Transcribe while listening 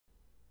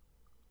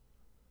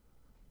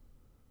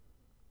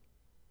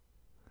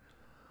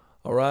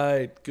All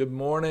right. Good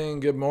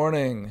morning. Good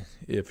morning.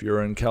 If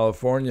you're in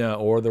California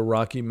or the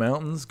Rocky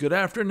Mountains, good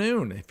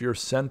afternoon. If you're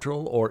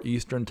Central or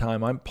Eastern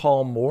Time, I'm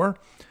Paul Moore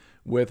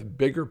with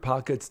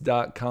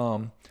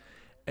BiggerPockets.com,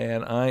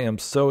 and I am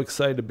so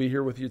excited to be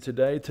here with you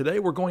today. Today,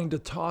 we're going to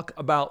talk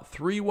about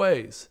 3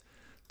 ways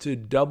to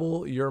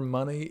double your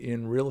money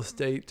in real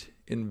estate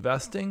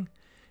investing.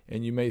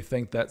 And you may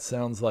think that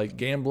sounds like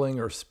gambling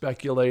or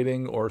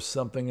speculating or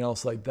something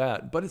else like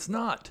that, but it's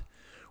not.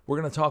 We're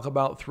going to talk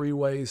about 3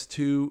 ways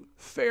to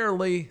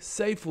fairly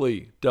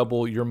safely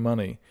double your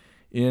money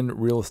in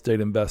real estate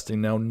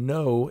investing. Now,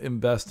 no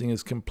investing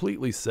is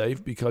completely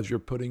safe because you're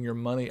putting your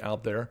money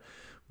out there.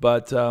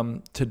 But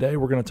today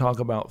we're going to talk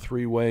about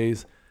 3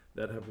 ways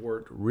that have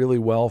worked really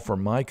well for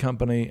my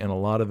company and a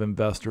lot of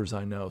investors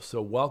I know.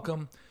 So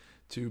welcome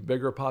to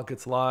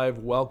BiggerPockets Live.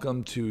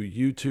 Welcome to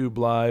YouTube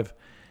Live.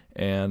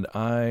 And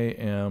I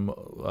am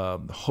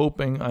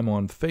hoping I'm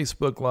on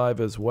Facebook Live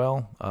as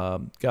well.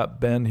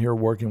 Got Ben here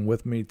working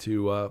with me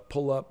to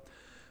pull up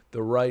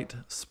the right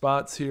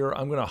spots here.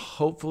 I'm going to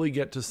hopefully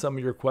get to some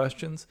of your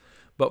questions.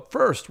 But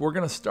first, we're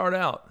going to start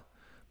out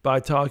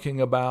by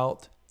talking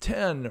about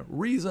 10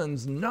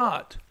 reasons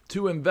not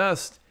to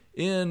invest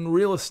in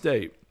real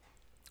estate.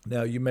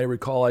 Now, you may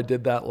recall I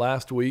did that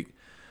last week,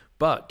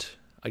 but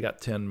I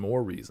got 10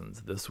 more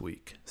reasons this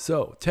week.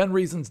 So 10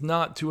 reasons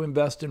not to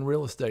invest in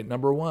real estate.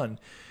 Number 1,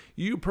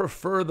 you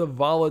prefer the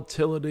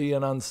volatility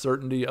and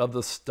uncertainty of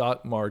the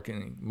stock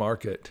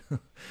market.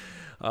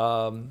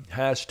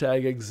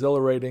 Hashtag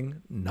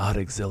exhilarating, not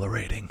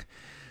exhilarating.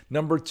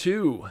 Number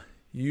 2,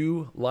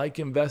 you like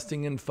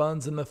investing in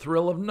funds and the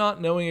thrill of not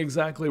knowing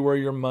exactly where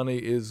your money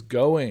is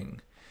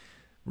going.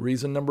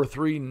 Reason number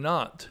 3,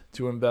 not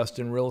to invest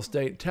in real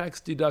estate.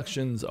 Tax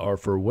deductions are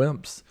for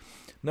wimps.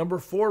 Number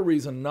 4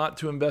 reason not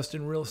to invest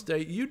in real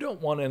estate, you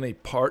don't want any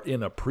part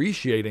in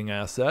appreciating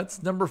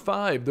assets. Number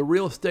 5, the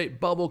real estate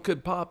bubble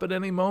could pop at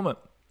any moment,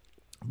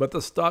 but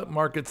the stock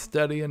market's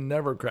steady and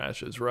never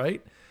crashes,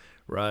 right?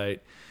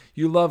 Right.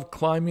 You love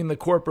climbing the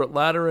corporate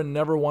ladder and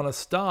never want to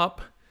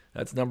stop.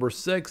 That's number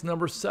 6.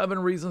 Number 7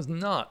 reasons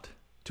not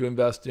to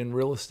invest in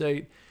real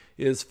estate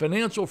is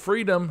financial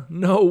freedom.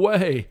 No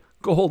way.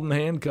 Golden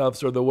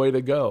handcuffs are the way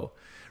to go.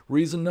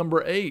 Reason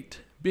number 8,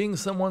 being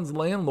someone's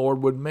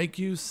landlord would make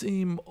you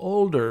seem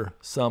older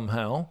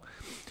somehow.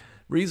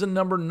 Reason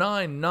number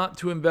 9, not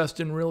to invest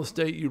in real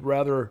estate. You'd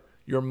rather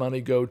your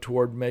money go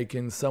toward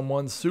making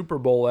someone's Super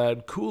Bowl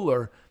ad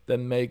cooler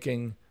than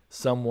making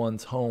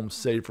someone's home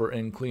safer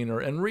and cleaner.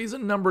 And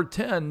reason number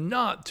 10,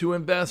 not to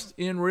invest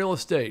in real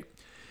estate.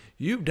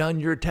 You've done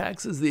your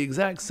taxes the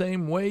exact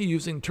same way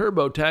using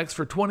TurboTax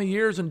for 20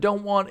 years and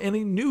don't want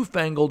any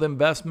newfangled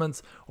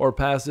investments or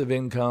passive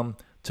income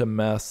to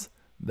mess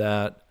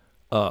that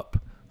up.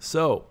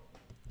 So,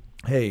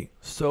 hey,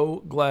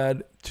 so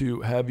glad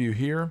to have you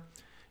here,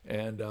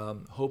 and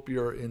hope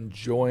you're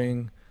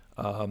enjoying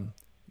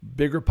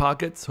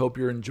BiggerPockets. Hope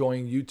you're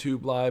enjoying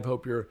YouTube Live.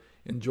 Hope you're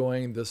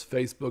enjoying this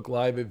Facebook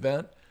Live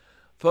event.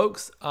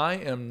 Folks, I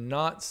am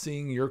not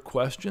seeing your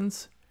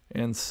questions,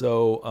 and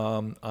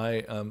so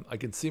I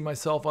can see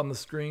myself on the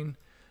screen.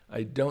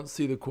 I don't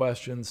see the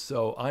questions,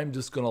 so I'm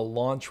just going to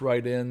launch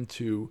right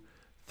into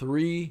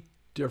 3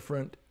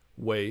 different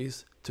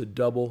ways to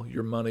double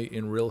your money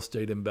in real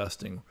estate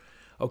investing.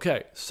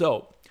 Okay,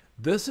 so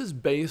this is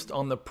based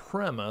on the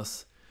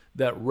premise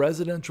that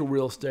residential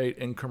real estate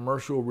and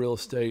commercial real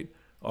estate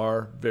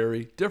are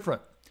very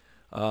different.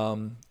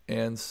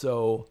 And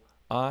so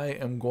I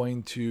am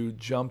going to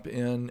jump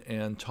in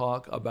and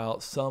talk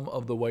about some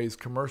of the ways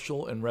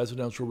commercial and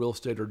residential real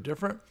estate are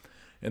different.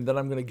 And then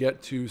I'm going to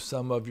get to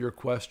some of your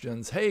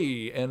questions.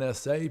 Hey,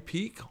 NSA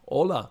Peak,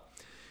 hola.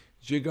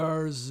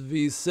 Jigars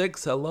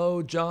V6,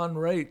 hello, John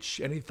Rach.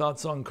 Any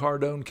thoughts on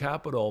Cardone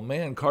Capital?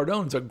 Man,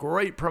 Cardone's a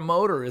great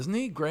promoter, isn't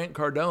he? Grant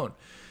Cardone.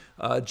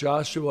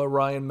 Joshua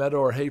Ryan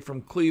Meador, hey,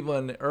 from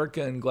Cleveland.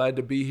 Erkin, glad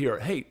to be here.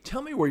 Hey,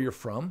 tell me where you're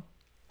from.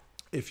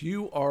 If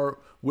you are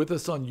with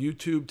us on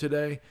YouTube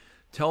today,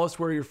 tell us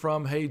where you're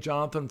from. Hey,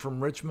 Jonathan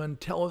from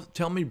Richmond,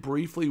 tell me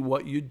briefly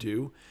what you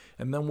do,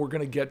 and then we're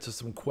going to get to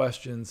some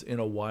questions in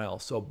a while.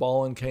 So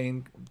ball and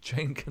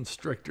chain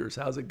constrictors,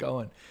 how's it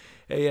going?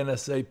 Hey,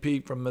 NSA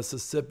Pete from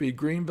Mississippi,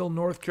 Greenville,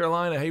 North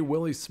Carolina. Hey,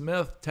 Willie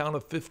Smith, town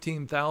of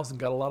 15,000.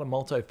 Got a lot of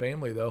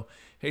multifamily, though.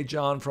 Hey,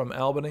 John from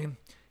Albany.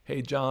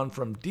 Hey, John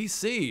from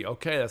D.C.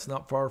 Okay, that's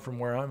not far from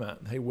where I'm at.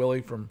 Hey,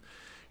 Willie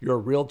you're a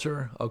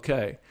realtor?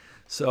 Okay.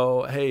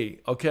 So,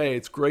 hey, okay,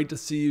 it's great to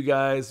see you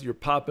guys. You're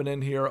popping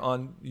in here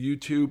on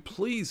YouTube.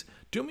 Please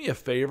do me a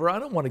favor. I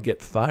don't want to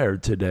get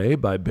fired today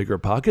by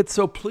BiggerPockets,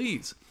 so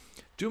please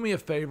do me a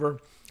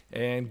favor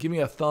and give me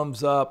a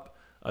thumbs up,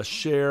 a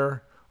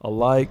share, a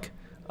like.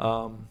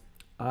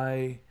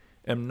 I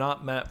am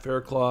not Matt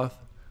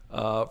Faircloth.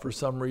 For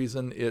some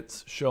reason,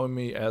 it's showing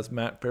me as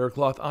Matt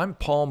Faircloth. I'm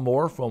Paul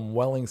Moore from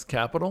Wellings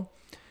Capital.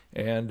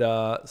 And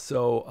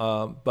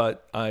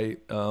but I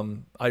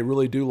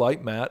really do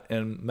like Matt,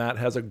 and Matt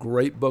has a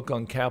great book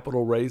on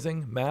capital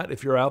raising. Matt,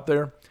 if you're out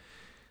there,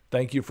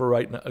 thank you for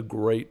writing a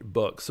great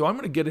book. So I'm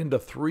going to get into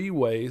 3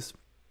 ways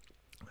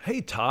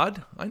Hey,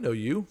 Todd, I know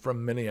you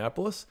from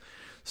Minneapolis.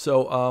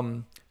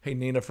 So, hey,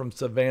 Nina from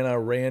Savannah,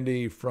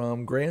 Randy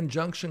from Grand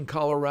Junction,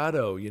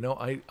 Colorado.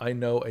 I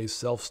know a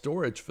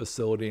self-storage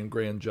facility in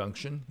Grand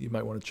Junction you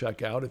might want to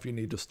check out if you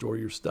need to store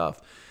your stuff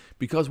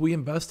because we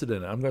invested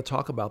in it. I'm going to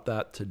talk about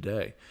that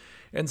today.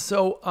 And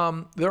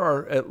so there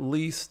are at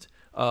least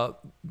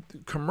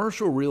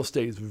commercial real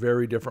estate is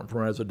very different from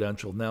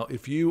residential. Now,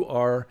 if you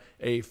are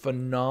a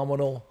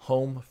phenomenal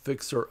home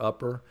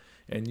fixer-upper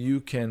and you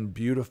can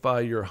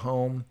beautify your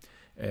home,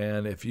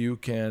 and if you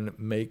can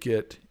make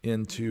it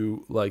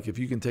into, like, if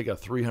you can take a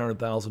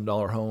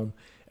 $300,000 home,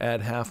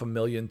 add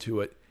 $500,000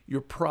 to it,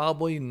 you're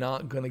probably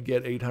not going to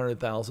get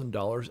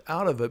 $800,000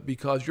 out of it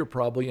because you're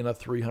probably in a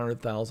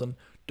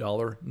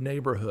 $300,000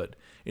 neighborhood.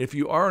 If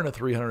you are in a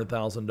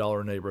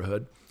 $300,000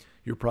 neighborhood,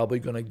 you're probably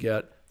going to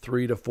get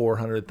 $300,000 to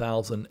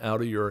 $400,000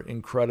 out of your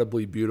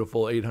incredibly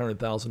beautiful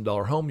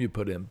 $800,000 home you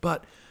put in.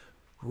 But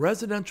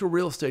residential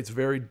real estate is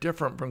very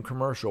different from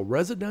commercial.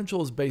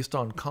 Residential is based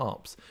on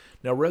comps.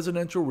 Now,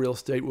 residential real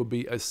estate would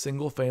be a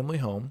single family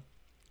home,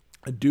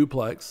 a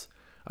duplex,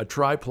 a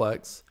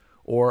triplex,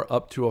 or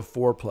up to a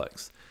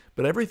fourplex.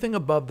 But everything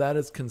above that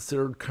is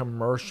considered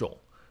commercial.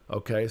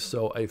 Okay,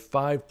 so a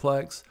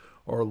fiveplex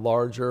or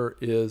larger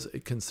is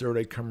considered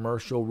a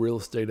commercial real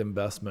estate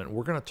investment.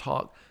 We're going to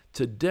talk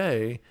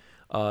today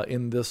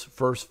in this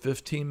first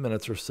 15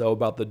 minutes or so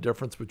about the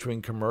difference between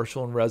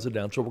commercial and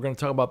residential. We're going to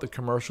talk about the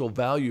commercial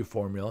value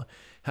formula,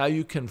 how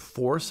you can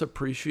force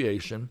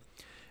appreciation,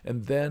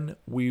 and then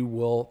we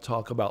will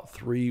talk about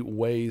 3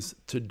 ways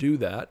to do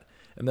that,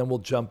 and then we'll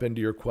jump into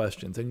your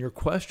questions. And your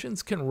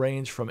questions can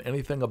range from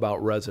anything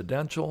about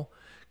residential,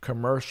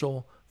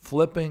 commercial,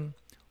 flipping,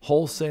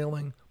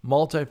 wholesaling,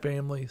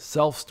 multifamily,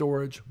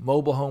 self-storage,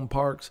 mobile home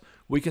parks.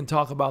 We can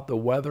talk about the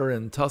weather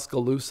in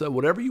Tuscaloosa.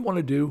 Whatever you want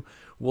to do,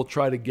 we'll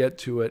try to get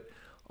to it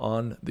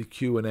on the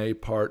Q&A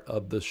part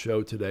of the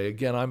show today.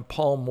 Again, I'm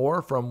Paul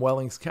Moore from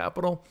Wellings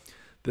Capital.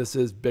 This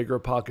is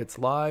BiggerPockets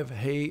Live.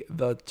 Hey,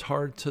 the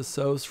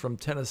Tartasos from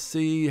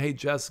Tennessee. Hey,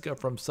 Jessica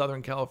from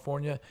Southern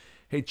California.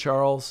 Hey,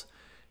 Charles.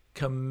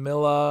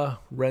 Camilla,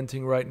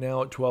 renting right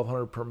now at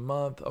 $1,200 per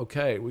month.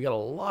 Okay, we got a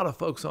lot of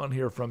folks on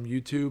here from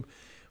YouTube.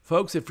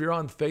 Folks, if you're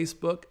on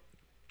Facebook,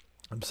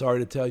 I'm sorry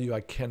to tell you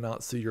I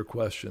cannot see your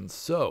questions.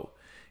 So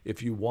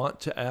if you want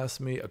to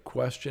ask me a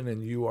question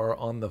and you are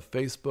on the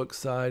Facebook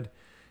side,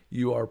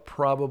 you are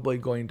probably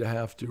going to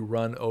have to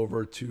run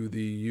over to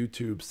the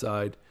YouTube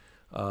side.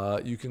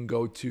 You can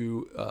go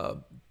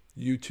to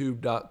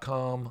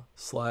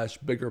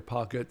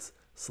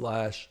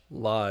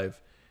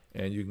youtube.com/biggerpockets/live,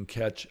 and you can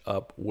catch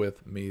up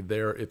with me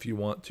there if you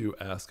want to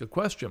ask a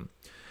question.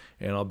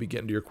 And I'll be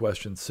getting to your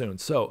questions soon.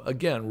 So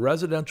again,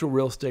 residential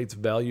real estate's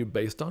value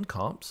based on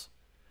comps.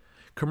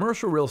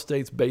 Commercial real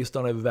estate's based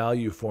on a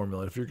value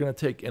formula. If you're going to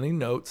take any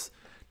notes,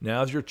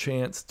 now's your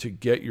chance to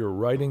get your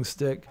writing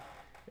stick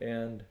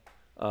and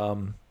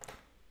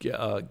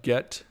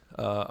get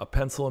a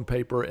pencil and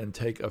paper and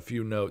take a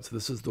few notes.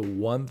 This is the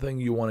one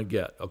thing you want to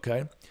get,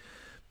 okay?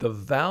 The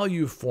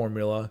value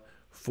formula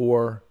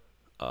for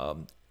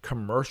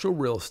commercial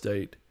real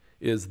estate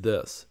is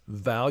this: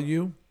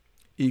 value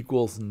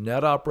equals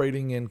net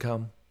operating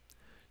income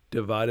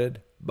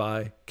divided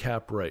by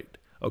cap rate.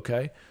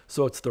 Okay,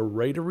 so it's the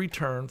rate of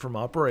return from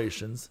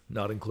operations,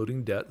 not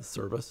including debt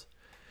service,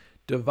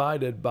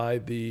 divided by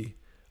the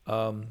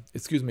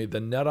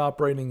net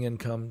operating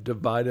income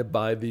divided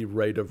by the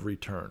rate of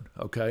return.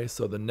 Okay,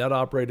 so the net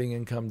operating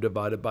income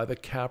divided by the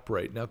cap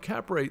rate. Now,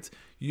 cap rates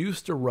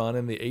used to run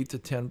in the 8 to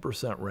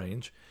 10%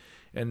 range,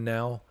 and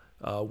now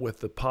with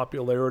the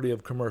popularity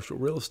of commercial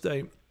real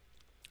estate,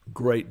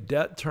 great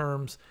debt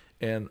terms,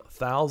 and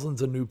thousands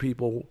of new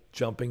people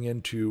jumping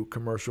into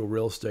commercial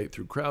real estate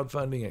through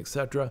crowdfunding,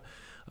 etc.,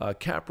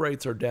 cap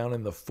rates are down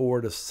in the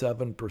 4 to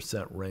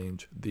 7%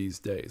 range these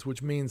days,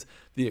 which means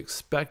the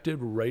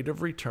expected rate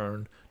of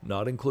return,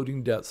 not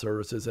including debt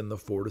service, is in the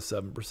 4 to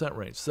 7%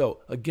 range.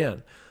 So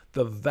again,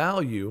 the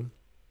value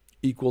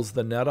equals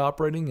the net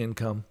operating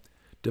income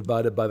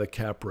divided by the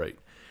cap rate.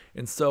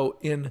 And so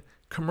in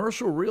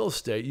commercial real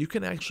estate, you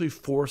can actually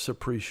force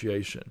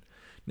appreciation.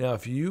 Now,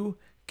 if you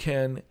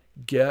can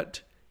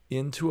get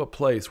into a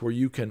place where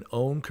you can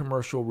own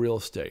commercial real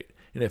estate,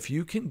 and if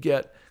you can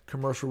get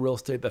commercial real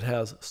estate that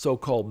has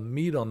so-called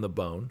meat on the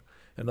bone,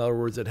 in other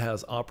words, it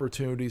has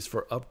opportunities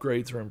for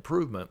upgrades or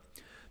improvement,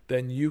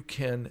 then you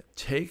can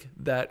take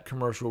that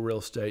commercial real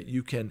estate,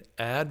 you can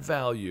add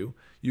value,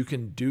 you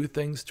can do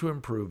things to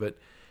improve it,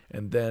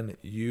 and then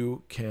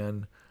you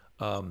can,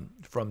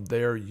 from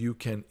there, you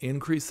can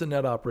increase the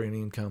net operating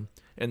income,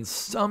 and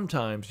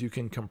sometimes you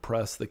can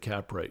compress the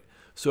cap rate.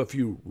 So if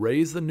you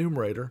raise the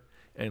numerator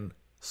and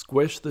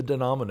squish the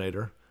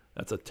denominator,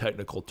 that's a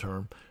technical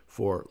term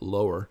for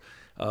lower,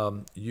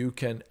 you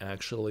can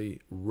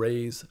actually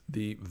raise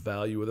the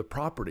value of the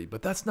property.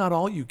 But that's not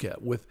all you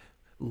get. With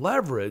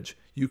leverage,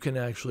 you can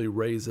actually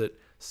raise the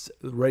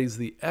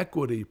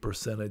equity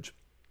percentage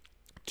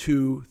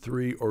 2,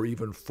 3, or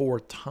even 4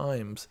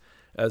 times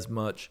as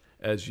much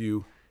as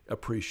you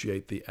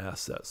appreciate the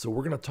asset. So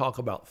we're going to talk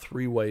about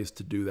 3 ways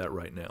to do that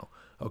right now.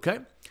 Okay?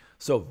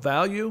 So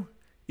value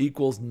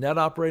equals net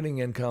operating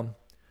income,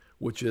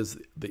 which is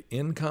the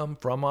income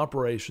from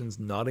operations,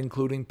 not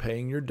including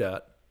paying your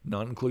debt,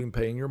 not including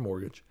paying your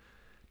mortgage,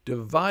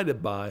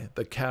 divided by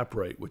the cap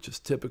rate, which is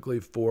typically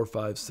 4,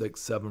 5, 6,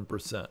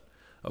 7%.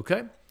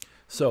 Okay?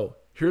 So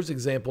here's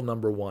example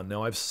number 1.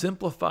 Now I've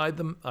simplified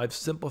them. I've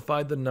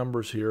simplified the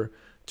numbers here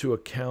to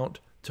account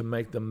to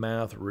make the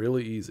math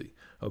really easy.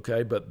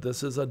 Okay? But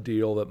this is a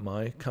deal that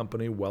my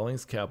company,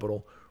 Wellings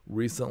Capital,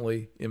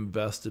 recently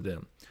invested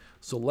in.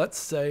 So let's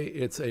say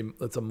it's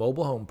a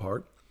mobile home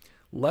park.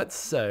 Let's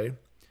say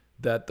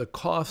that the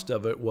cost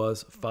of it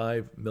was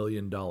 $5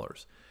 million.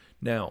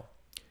 Now,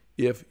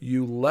 if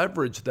you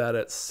leverage that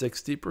at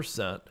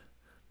 60%,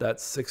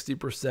 that's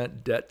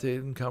 60% debt to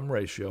income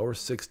ratio, or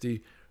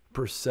 60%,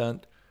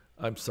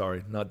 I'm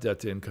sorry, not debt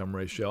to income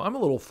ratio. I'm a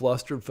little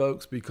flustered,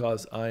 folks,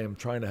 because I'm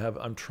trying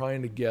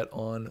to get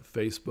on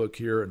Facebook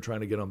here and trying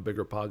to get on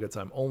BiggerPockets.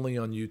 I'm only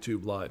on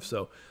YouTube Live,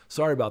 so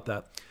sorry about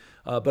that.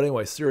 But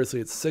anyway, seriously,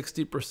 it's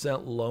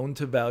 60% loan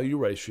to value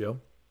ratio.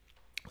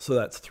 So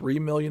that's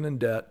 $3 million in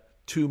debt,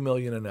 $2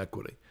 million in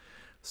equity.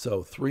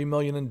 So $3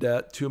 million in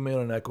debt, $2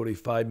 million in equity,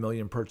 $5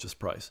 million purchase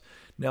price.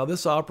 Now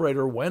this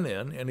operator went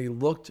in and he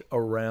looked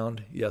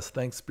around. Yes,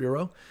 thanks,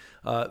 Spiro.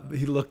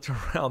 He looked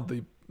around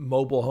the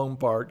mobile home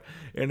park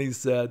and he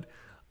said,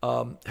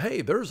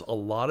 hey, there's a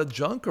lot of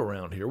junk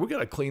around here. We got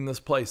to clean this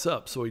place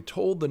up. So he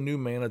told the new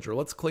manager,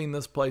 let's clean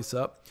this place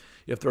up.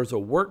 If there's a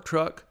work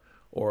truck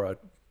or a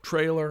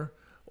trailer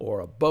or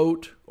a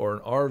boat or an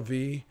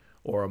RV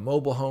or a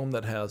mobile home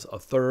that has a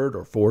 3rd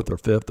or 4th or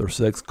 5th or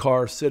 6th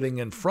car sitting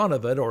in front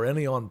of it, or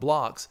any on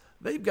blocks,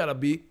 they've got to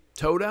be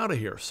towed out of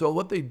here. So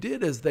what they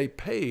did is they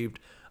paved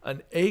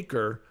an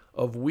acre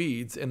of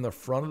weeds in the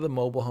front of the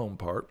mobile home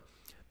park.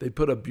 They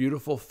put a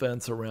beautiful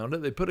fence around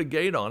it. They put a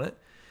gate on it.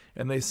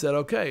 And they said,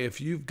 okay,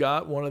 if you've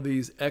got one of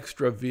these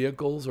extra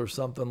vehicles or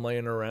something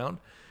laying around,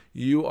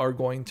 you are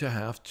going to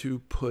have to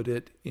put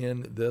it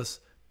in this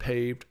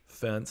paved,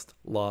 fenced,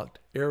 locked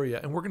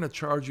area. And we're going to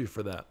charge you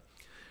for that.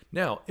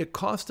 Now, it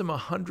cost him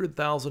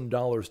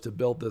 $100,000 to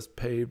build this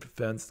paved,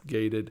 fenced,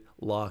 gated,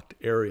 locked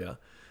area.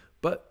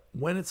 But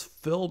when it's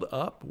filled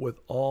up with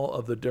all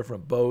of the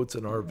different boats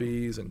and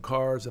RVs and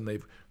cars, and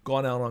they've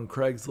gone out on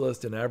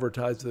Craigslist and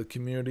advertised to the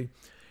community,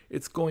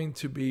 it's going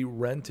to be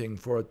renting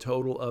for a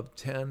total of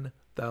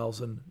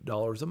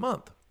 $10,000 a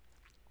month.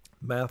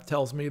 Math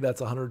tells me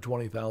that's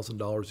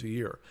 $120,000 a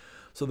year.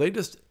 So they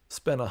just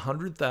spent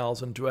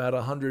 $100,000 to add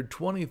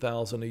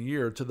 $120,000 a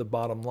year to the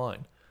bottom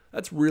line.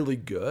 That's really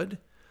good.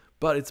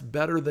 But it's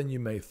better than you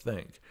may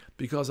think,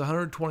 because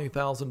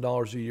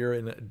 $120,000 a year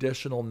in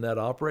additional net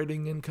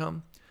operating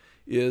income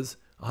is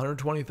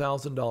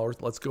 $120,000.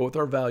 Let's go with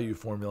our value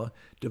formula,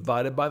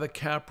 divided by the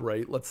cap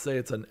rate. Let's say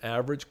it's an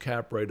average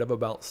cap rate of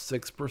about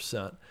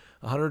 6%.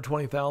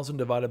 $120,000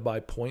 divided by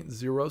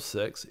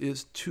 0.06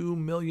 is $2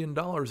 million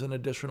in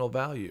additional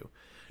value.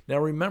 Now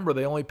remember,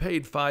 they only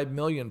paid $5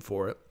 million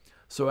for it,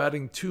 so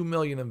adding $2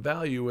 million in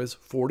value is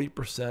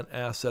 40%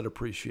 asset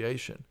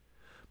appreciation.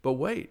 But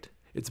wait.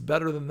 It's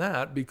better than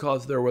that,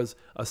 because there was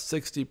a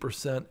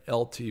 60%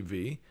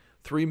 LTV,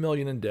 $3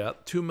 million in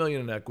debt, $2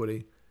 million in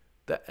equity.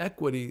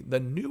 The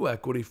new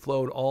equity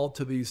flowed all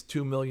to these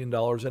 $2 million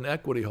in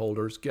equity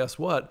holders. Guess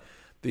what?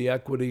 The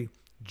equity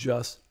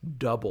just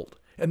doubled.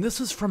 And this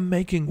is from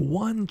making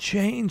one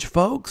change,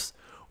 folks.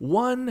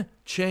 One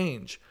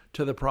change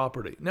to the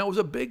property. Now, it was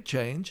a big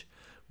change,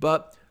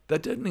 but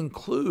that didn't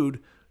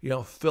include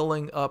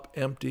filling up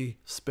empty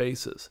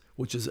spaces,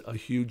 which is a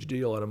huge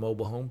deal at a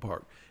mobile home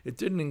park. It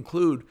didn't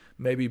include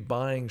maybe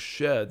buying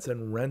sheds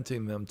and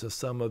renting them to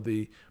some of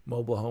the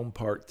mobile home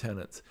park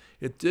tenants.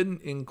 It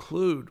didn't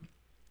include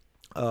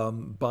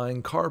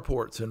buying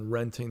carports and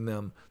renting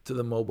them to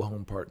the mobile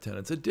home park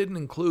tenants. It didn't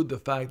include the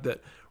fact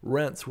that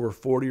rents were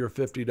 $40 or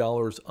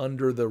 $50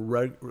 under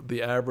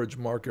the average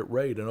market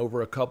rate, and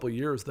over a couple of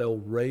years they'll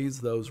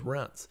raise those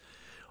rents.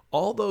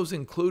 All those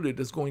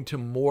included is going to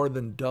more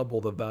than double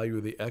the value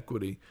of the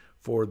equity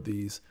for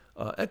these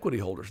equity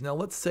holders. Now,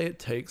 let's say it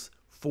takes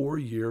 4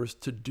 years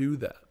to do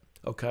that.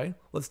 Okay,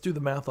 let's do the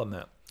math on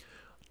that.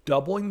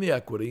 Doubling the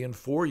equity in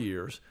 4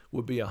 years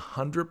would be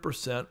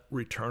 100%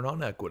 return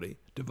on equity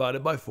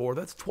divided by 4.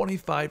 That's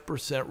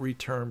 25%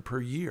 return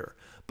per year.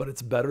 But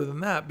it's better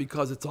than that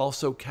because it's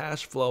also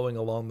cash flowing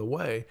along the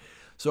way.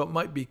 So it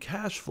might be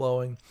cash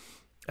flowing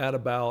at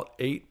about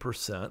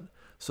 8%.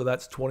 So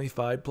that's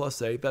 25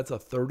 plus 8. That's a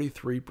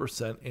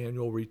 33%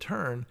 annual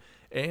return.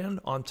 And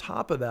on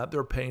top of that,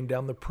 they're paying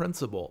down the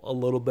principal a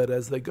little bit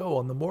as they go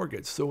on the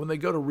mortgage. So when they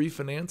go to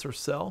refinance or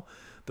sell,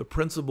 the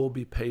principal will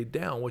be paid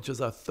down, which is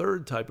a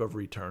third type of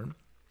return.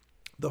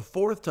 The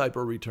fourth type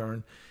of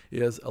return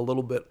is a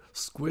little bit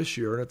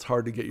squishier, and it's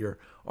hard to get your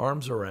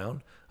arms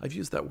around. I've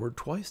used that word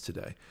twice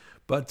today.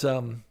 But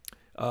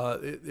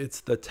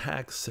it's the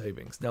tax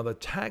savings. Now, the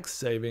tax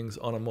savings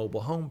on a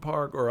mobile home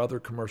park or other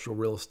commercial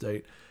real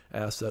estate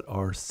asset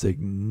are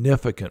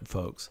significant,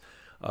 folks.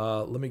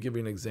 Let me give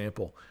you an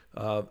example.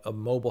 A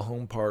mobile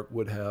home park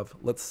would have,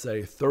 let's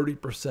say,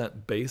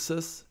 30%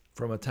 basis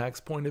from a tax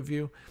point of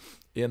view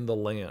in the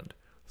land,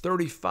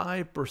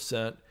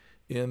 35%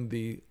 in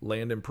the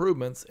land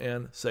improvements,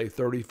 and say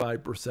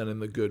 35% in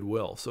the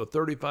goodwill. So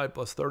 35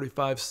 plus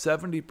 35,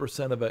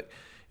 70% of it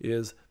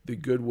is the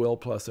goodwill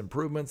plus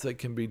improvements that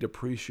can be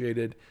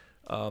depreciated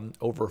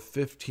over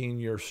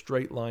 15-year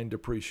straight line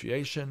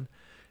depreciation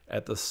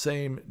at the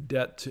same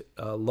debt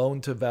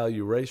loan to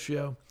value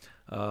ratio.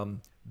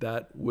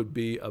 That would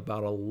be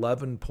about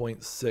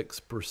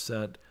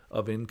 11.6%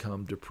 of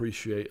income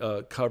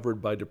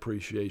covered by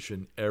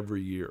depreciation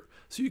every year.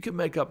 So you can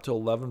make up to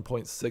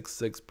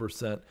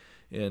 11.66%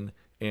 in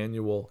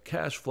annual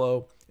cash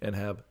flow and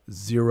have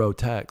zero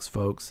tax,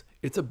 folks.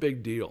 It's a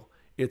big deal.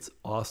 It's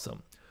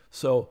awesome.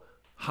 So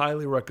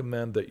highly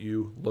recommend that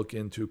you look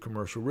into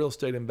commercial real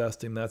estate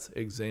investing. That's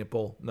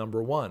example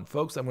number one.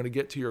 Folks, I'm going to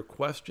get to your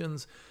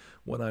questions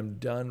when I'm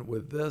done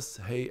with this.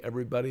 Hey,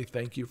 everybody,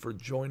 thank you for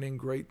joining.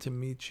 Great to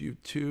meet you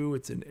too.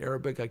 It's in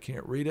Arabic. I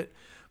can't read it.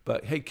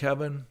 But hey,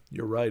 Kevin,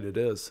 you're right. It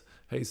is.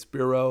 Hey,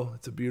 Spiro,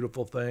 it's a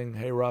beautiful thing.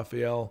 Hey,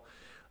 Raphael,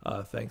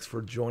 thanks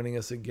for joining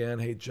us again.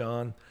 Hey,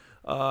 John,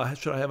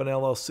 should I have an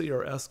LLC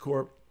or S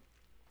Corp?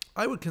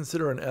 I would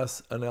consider an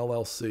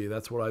LLC.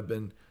 That's what I've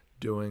been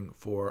doing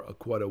for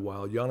quite a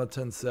while.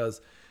 Jonathan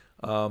says,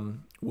 how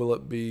will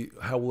it be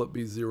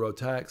zero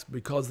tax?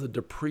 Because the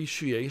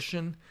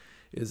depreciation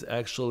is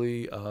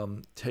actually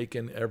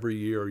taken every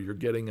year. You're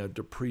getting a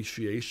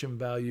depreciation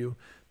value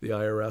the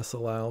IRS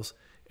allows,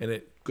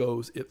 and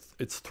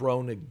it's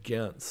thrown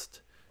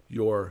against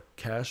your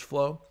cash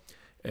flow,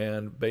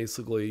 and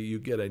basically you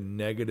get a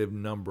negative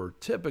number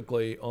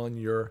typically on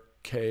your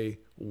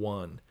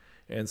K1.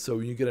 And so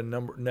you get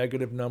a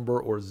negative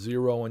number or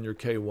zero on your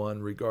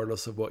K1,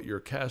 regardless of what your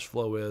cash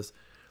flow is,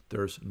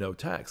 there's no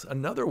tax.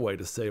 Another way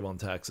to save on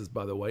taxes,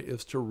 by the way,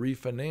 is to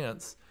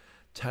refinance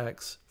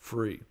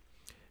tax-free.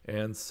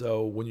 And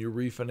so when you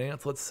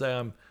refinance,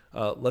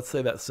 let's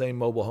say that same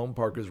mobile home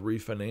park is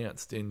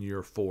refinanced in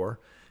year 4,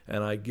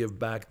 and I give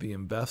back the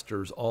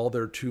investors all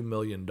their $2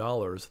 million.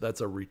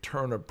 That's a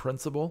return of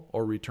principal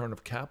or return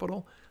of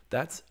capital.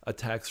 That's a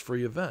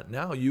tax-free event.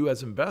 Now you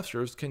as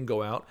investors can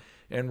go out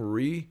and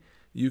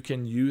you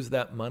can use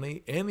that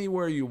money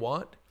anywhere you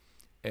want,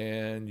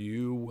 and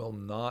you will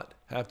not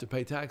have to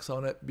pay tax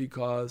on it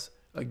because,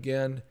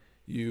 again,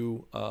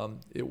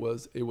 it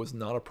was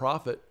not a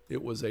profit.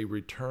 It was a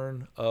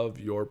return of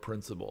your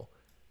principal.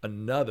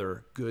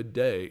 Another good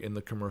day in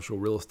the commercial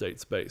real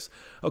estate space.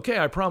 Okay,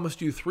 I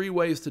promised you 3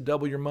 ways to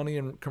double your money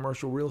in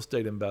commercial real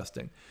estate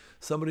investing.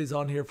 Somebody's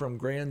on here from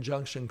Grand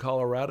Junction,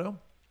 Colorado.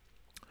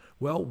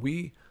 Well,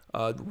 we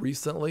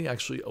recently,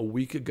 actually a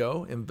week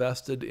ago,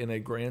 invested in a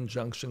Grand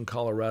Junction,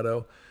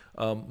 Colorado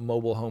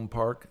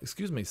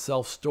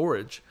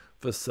self-storage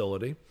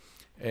facility.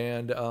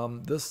 And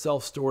this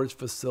self-storage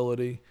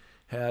facility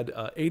had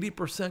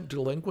 80%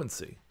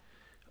 delinquency.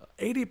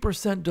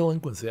 80%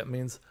 delinquency. That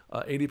means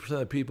 80% of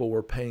the people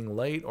were paying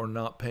late or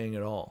not paying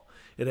at all.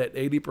 It had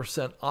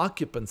 80%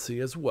 occupancy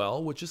as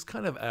well, which is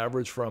kind of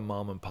average for a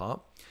mom and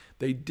pop.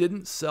 They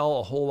didn't sell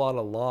a whole lot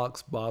of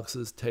locks,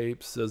 boxes,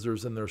 tapes,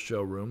 scissors in their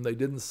showroom. They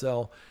didn't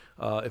sell,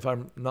 if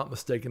I'm not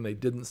mistaken, they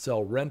didn't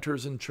sell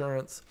renter's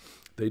insurance.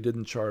 They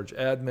didn't charge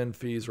admin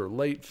fees or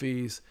late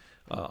fees,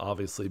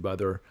 obviously by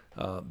their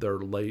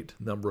late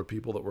number of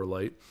people that were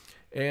late.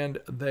 And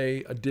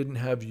they didn't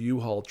have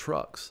U-Haul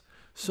trucks.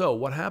 So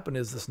what happened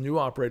is this new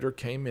operator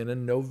came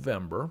in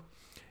November,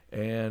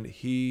 and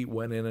he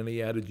went in and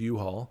he added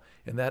U-Haul,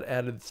 and that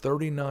added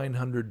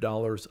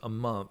 $3,900 a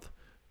month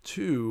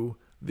to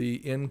the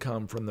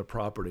income from the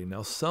property.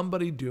 Now,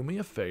 somebody do me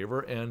a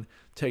favor and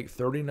take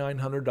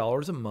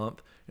 $3,900 a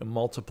month and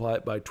multiply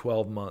it by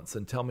 12 months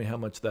and tell me how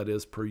much that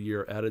is per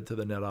year added to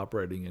the net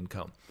operating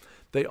income.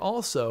 They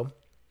also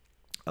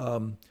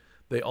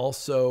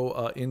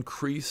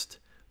increased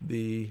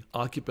the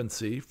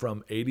occupancy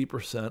from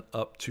 80%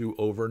 up to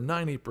over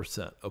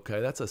 90%.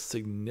 Okay, that's a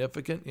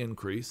significant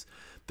increase.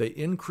 They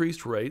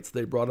increased rates.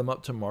 They brought them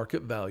up to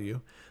market value.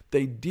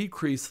 They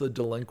decreased the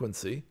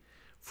delinquency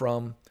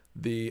from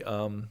the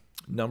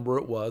number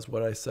it was,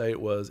 what I say it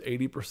was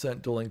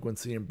 80%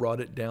 delinquency, and brought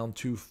it down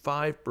to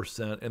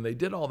 5%. And they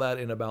did all that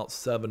in about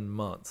 7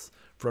 months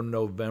from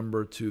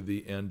November to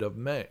the end of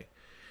May.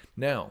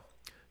 Now,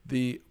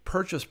 the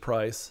purchase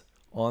price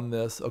on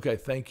this, okay,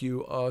 thank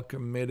you,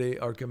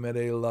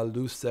 Archimede La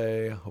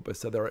Luce, hope I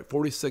said that right,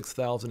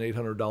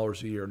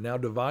 $46,800 a year. Now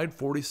divide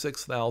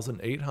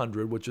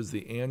 $46,800, which is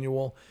the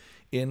annual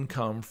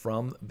income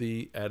from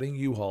the adding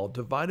U-Haul,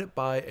 divide it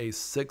by a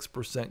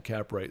 6%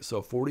 cap rate.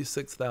 So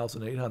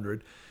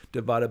 46,800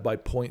 divided by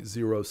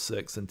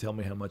 0.06, and tell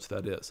me how much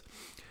that is.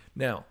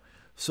 Now,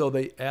 so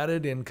they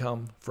added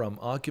income from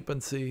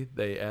occupancy,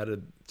 they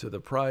added to the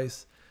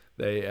price,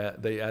 they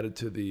added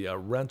to the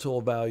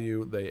rental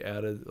value, they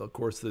added, of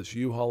course, this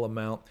U-Haul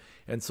amount.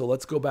 And so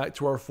let's go back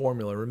to our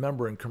formula.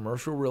 Remember, in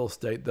commercial real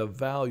estate, the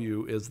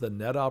value is the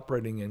net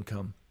operating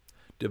income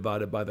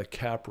divided by the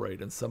cap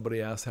rate. And somebody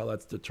asked how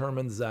that's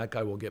determined. Zach,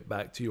 I will get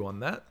back to you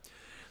on that.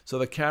 So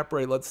the cap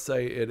rate, let's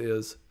say it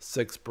is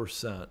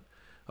 6%.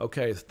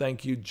 Okay,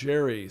 thank you,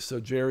 Jerry. So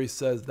Jerry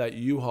says that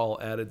U-Haul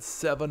added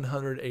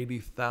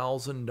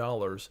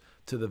 $780,000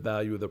 to the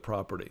value of the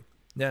property.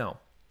 Now,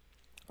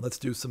 let's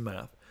do some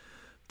math.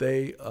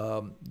 They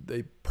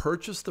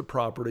purchased the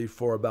property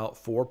for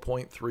about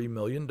 $4.3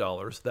 million.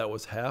 That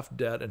was half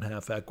debt and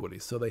half equity.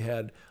 So they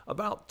had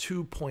about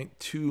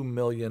 $2.2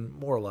 million,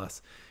 more or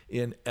less,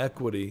 in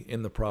equity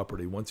in the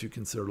property once you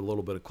consider a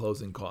little bit of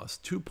closing costs.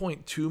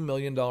 $2.2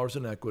 million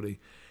in equity.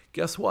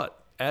 Guess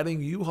what?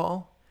 Adding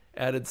U-Haul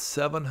added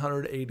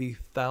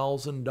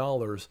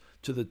 $780,000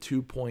 to the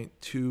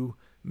 $2.2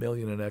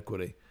 million in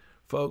equity.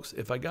 Folks,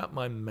 if I got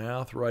my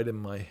math right in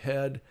my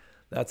head,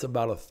 that's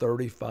about a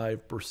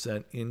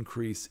 35%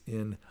 increase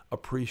in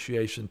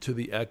appreciation to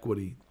the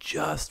equity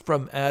just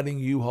from adding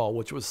U-Haul,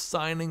 which was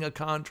signing a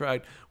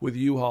contract with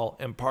U-Haul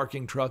and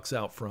parking trucks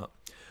out front.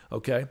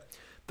 Okay?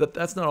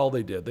 That's not all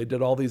they did. They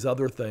did all these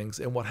other things.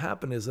 And what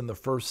happened is in the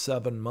first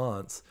 7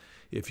 months,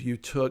 if you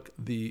took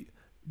the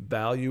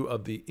value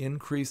of the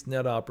increased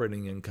net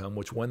operating income,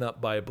 which went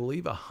up by, I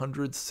believe,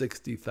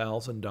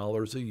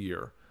 $160,000 a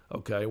year,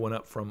 okay, went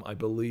up from, I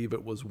believe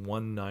it was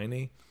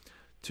 $190,000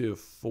 to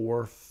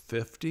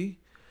 $450,000,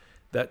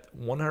 that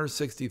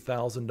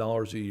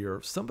 $160,000 a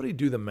year. Somebody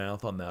do the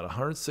math on that.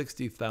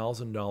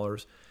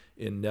 $160,000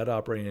 in net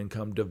operating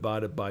income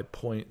divided by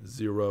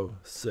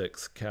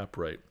 0.06 cap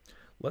rate.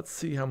 Let's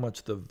see how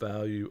much the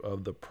value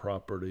of the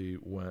property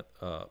went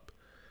up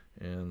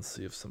and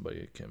see if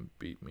somebody can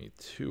beat me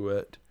to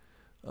it.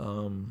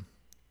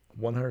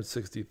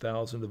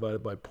 160,000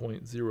 divided by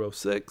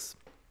 0.06.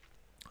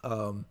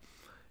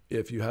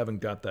 If you haven't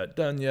got that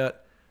done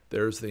yet,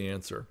 there's the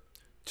answer.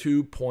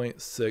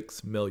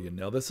 $2.6 million.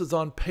 Now this is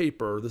on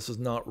paper. This is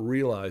not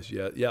realized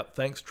yet. Yep,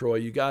 thanks, Troy.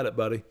 You got it,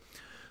 buddy.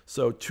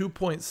 So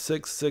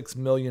 $2.66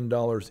 million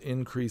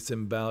increase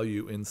in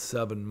value in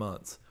 7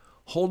 months.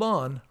 Hold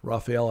on,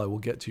 Raphael, I will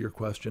get to your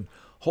question.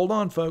 Hold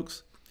on,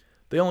 folks.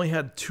 They only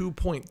had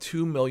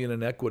 $2.2 million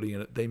in equity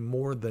in it. They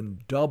more than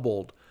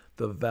doubled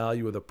the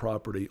value of the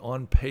property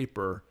on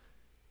paper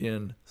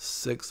in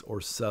 6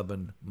 or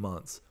 7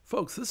 months.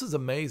 Folks, this is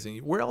amazing.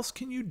 Where else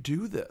can you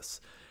do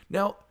this?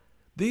 Now,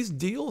 these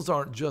deals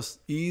aren't just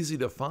easy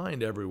to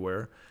find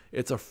everywhere.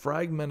 It's a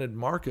fragmented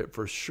market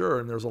for sure,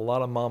 and there's a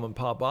lot of mom and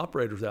pop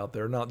operators out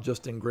there, not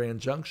just in Grand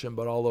Junction,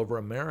 but all over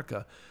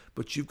America.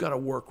 But you've got to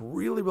work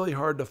really, really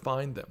hard to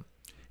find them.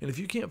 And if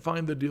you can't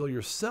find the deal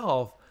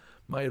yourself,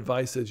 my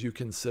advice is you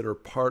consider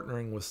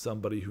partnering with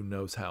somebody who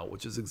knows how,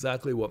 which is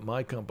exactly what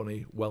my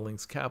company,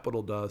 Wellings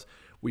Capital, does.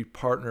 We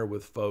partner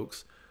with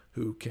folks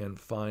who can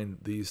find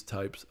these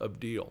types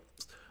of deals.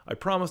 I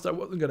promised I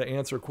wasn't going to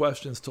answer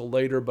questions till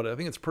later, but I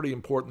think it's pretty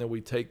important that we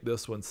take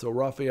this one. So,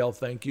 Raphael,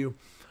 thank you.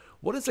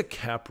 What is a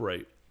cap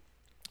rate?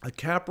 A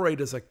cap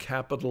rate is a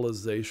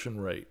capitalization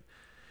rate,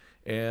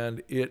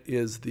 and it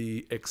is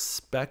the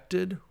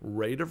expected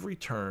rate of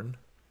return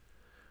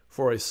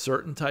for a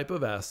certain type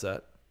of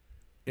asset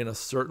in a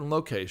certain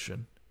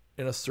location,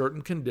 in a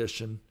certain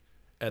condition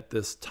at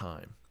this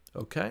time.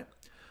 Okay?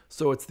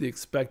 So it's the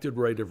expected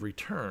rate of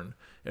return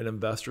an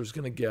investor is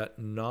going to get,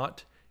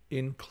 not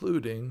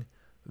including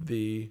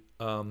the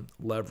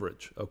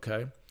leverage,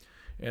 okay?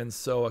 And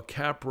so a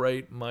cap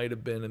rate might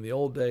have been in the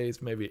old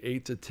days maybe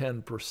 8 to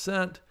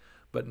 10%,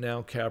 but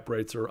now cap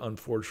rates are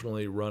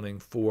unfortunately running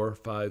 4,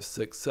 5,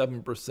 6,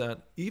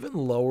 7%, even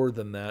lower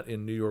than that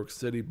in New York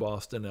City,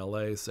 Boston,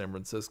 LA, San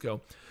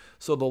Francisco.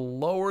 So the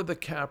lower the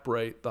cap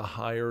rate, the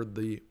higher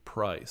the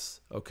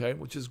price, okay?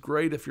 Which is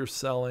great if you're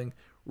selling,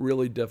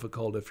 really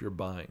difficult if you're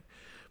buying.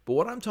 But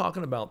what I'm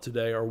talking about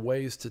today are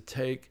ways to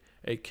take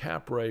a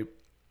cap rate,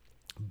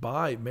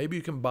 maybe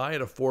you can buy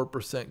at a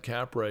 4%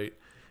 cap rate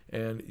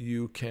and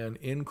you can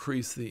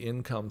increase the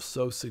income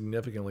so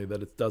significantly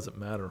that it doesn't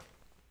matter,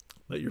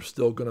 that you're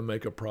still going to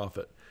make a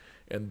profit.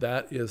 And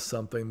that is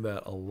something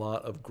that a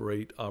lot of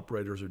great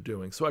operators are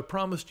doing. So I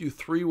promised you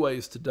 3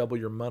 ways to double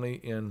your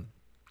money in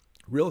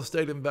real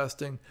estate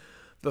investing.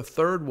 The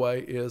third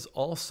way is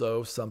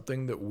also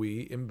something that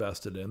we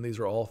invested in. These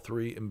are all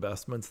 3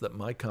 investments that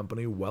my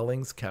company,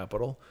 Wellings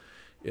Capital,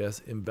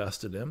 is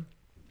invested in.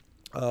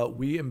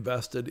 We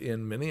invested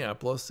in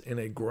Minneapolis in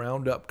a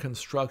ground-up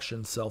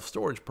construction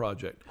self-storage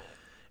project.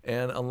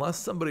 And unless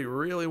somebody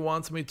really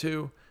wants me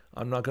to,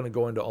 I'm not going to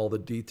go into all the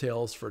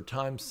details for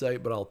time's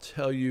sake, but I'll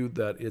tell you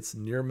that it's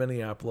near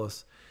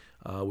Minneapolis.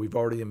 We've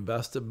already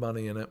invested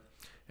money in it.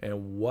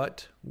 And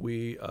what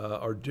we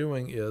are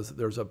doing is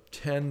there's a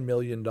 $10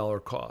 million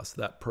cost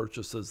that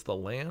purchases the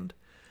land,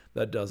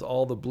 that does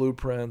all the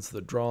blueprints,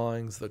 the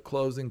drawings, the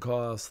closing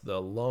costs,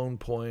 the loan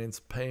points,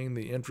 paying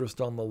the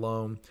interest on the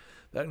loan.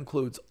 That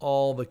includes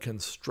all the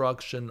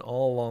construction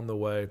all along the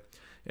way.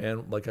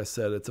 And like I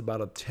said, it's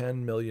about a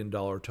 $10 million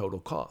total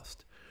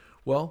cost.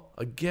 Well,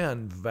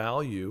 again,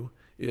 value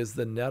is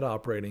the net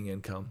operating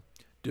income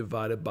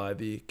divided by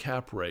the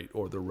cap rate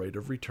or the rate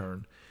of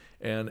return.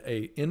 And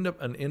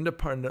an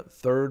independent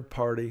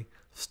third-party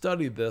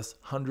studied this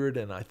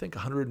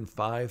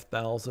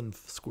 105,000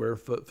 square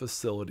foot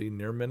facility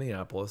near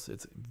Minneapolis.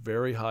 It's a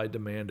very high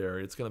demand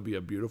area. It's going to be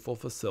a beautiful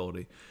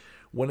facility.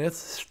 When it's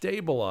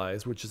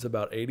stabilized, which is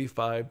about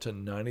 85 to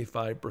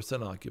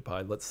 95%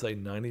 occupied, let's say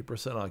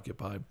 90%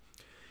 occupied,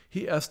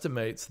 he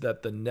estimates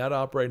that the net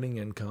operating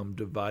income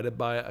divided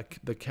by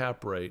the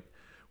cap rate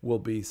will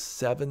be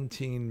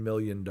 $17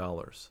 million.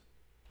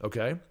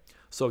 Okay?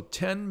 So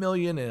 $10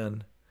 million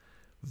in,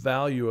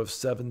 value of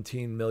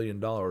 $17 million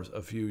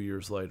a few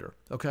years later.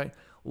 Okay?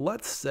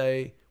 Let's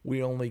say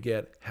we only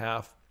get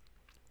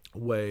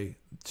halfway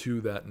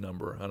to that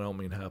number. I don't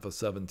mean half of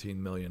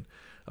 17 million.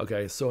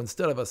 Okay, so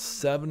instead of a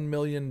 $7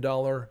 million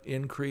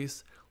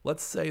increase,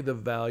 let's say the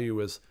value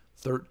is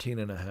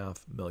 $13.5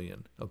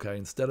 million. Okay,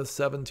 instead of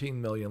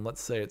 17 million,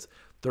 let's say it's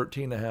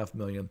 $13.5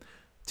 million.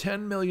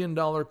 $10 million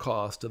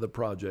cost of the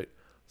project,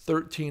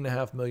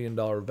 $13.5 million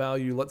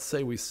value. Let's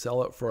say we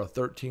sell it for a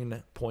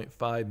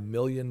 $13.5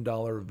 million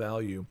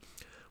value.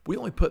 We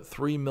only put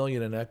 $3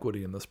 million in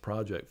equity in this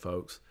project,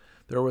 folks.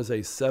 There was a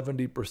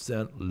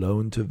 70%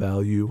 loan to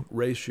value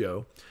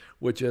ratio,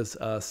 which is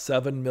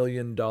 $7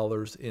 million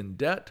in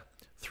debt,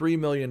 $3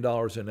 million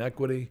in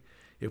equity.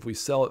 If we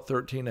sell it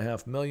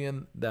 $13.5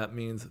 million, that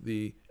means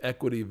the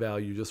equity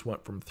value just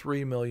went from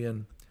 $3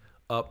 million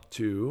up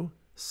to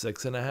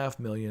 $6.5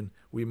 million.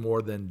 We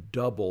more than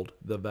doubled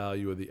the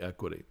value of the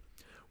equity.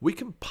 We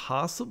can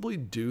possibly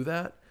do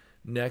that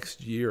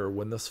next year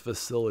when this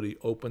facility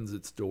opens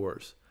its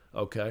doors,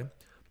 okay?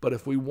 But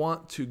if we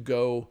want to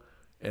go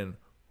and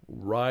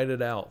ride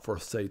it out for,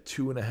 say,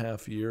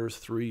 2.5 years,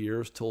 3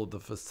 years till the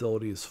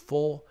facility is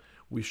full,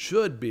 we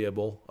should be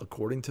able,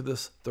 according to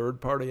this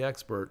third-party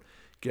expert,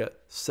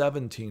 get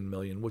 17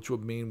 million, which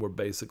would mean we're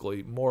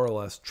basically more or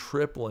less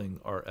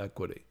tripling our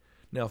equity.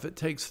 Now, if it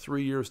takes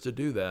 3 years to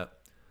do that,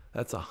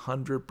 that's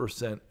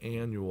 100%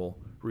 annual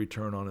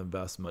return on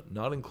investment,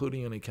 not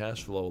including any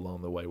cash flow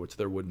along the way, which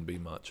there wouldn't be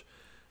much.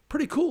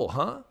 Pretty cool,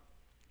 huh?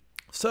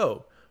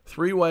 So,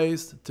 3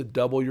 ways to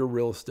double your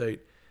real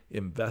estate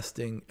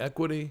investing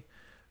equity,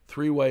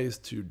 3 ways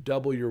to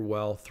double your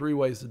wealth, 3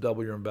 ways to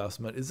double your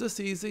investment. Is this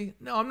easy?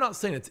 No, I'm not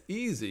saying it's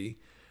easy.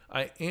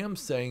 I am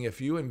saying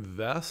if you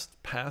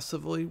invest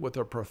passively with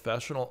a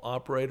professional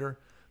operator,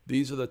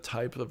 these are the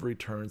types of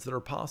returns that are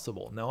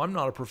possible. Now, I'm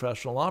not a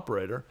professional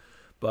operator,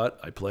 but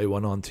I play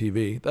one on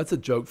TV. That's a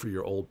joke for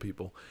your old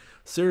people.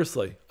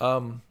 Seriously,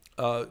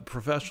 a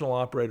professional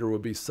operator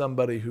would be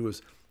somebody who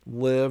has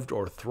lived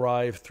or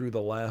thrived through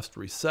the last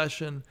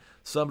recession,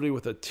 somebody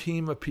with a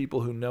team of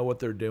people who know what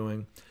they're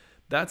doing.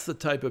 That's the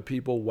type of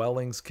people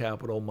Wellings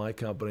Capital, my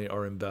company,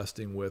 are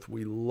investing with.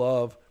 We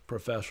love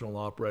professional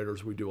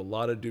operators. We do a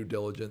lot of due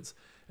diligence,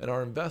 and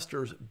our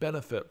investors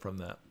benefit from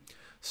that.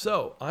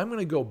 So I'm going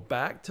to go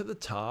back to the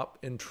top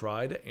and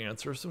try to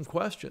answer some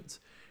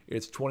questions.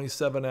 It's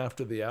 27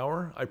 after the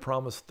hour. I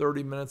promised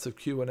 30 minutes of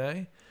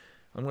Q&A.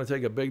 I'm going to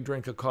take a big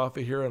drink of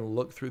coffee here and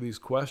look through these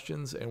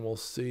questions, and we'll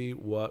see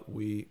what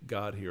we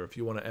got here. If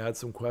you want to add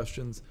some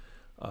questions,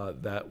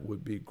 that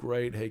would be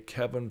great. Hey,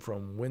 Kevin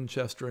from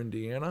Winchester,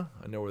 Indiana.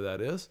 I know where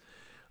that is.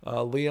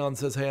 Leon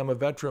says, hey, I'm a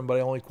veteran, but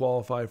I only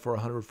qualify for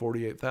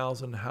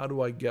 $148,000. How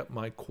do I get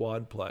my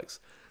quadplex?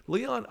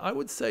 Leon, I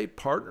would say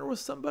partner with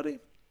somebody.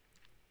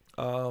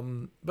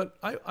 But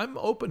I'm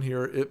open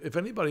here. If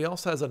anybody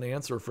else has an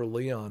answer for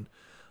Leon,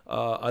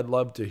 I'd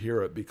love to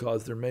hear it,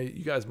 because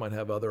you guys might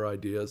have other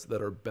ideas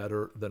that are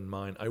better than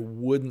mine. I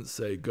wouldn't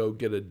say go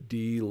get a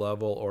D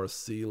level or a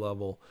C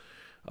level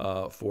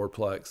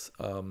fourplex.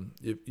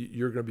 If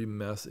you're going to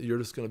be you're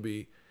just going to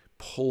be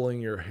pulling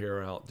your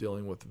hair out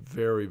dealing with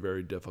very,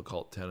 very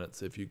difficult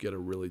tenants if you get a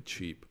really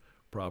cheap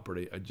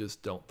property. I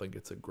just don't think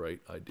it's a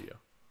great idea.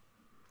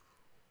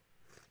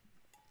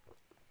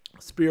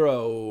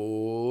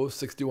 Spiro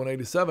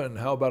 6187,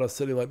 how about a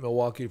city like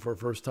Milwaukee for a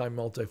first-time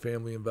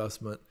multifamily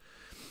investment?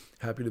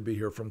 Happy to be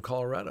here from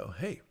Colorado.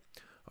 Hey,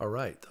 all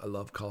right, I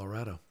love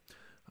Colorado.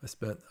 I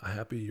spent a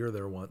happy year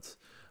there once.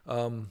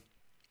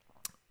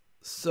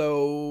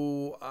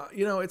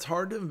 It's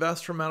hard to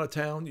invest from out of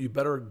town. You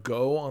better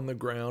go on the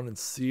ground and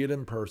see it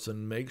in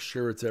person. Make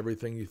sure it's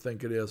everything you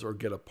think it is, or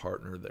get a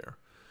partner there.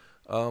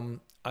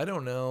 I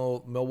don't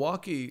know.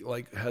 Milwaukee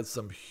has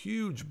some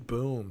huge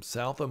boom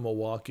south of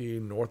Milwaukee,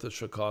 north of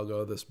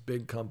Chicago. This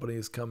big company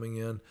is coming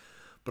in.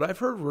 But I've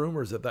heard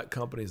rumors that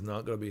company is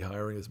not going to be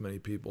hiring as many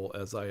people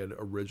as I had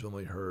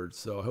originally heard.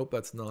 So I hope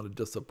that's not a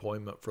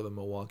disappointment for the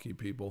Milwaukee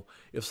people.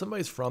 If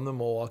somebody's from the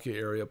Milwaukee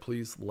area,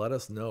 please let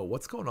us know.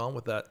 What's going on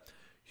with that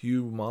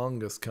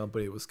humongous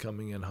company that was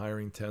coming in,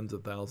 hiring tens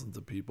of thousands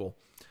of people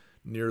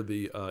near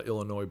the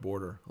Illinois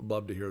border? I'd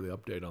love to hear the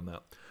update on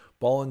that.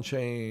 Ball and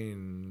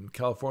chain,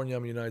 California,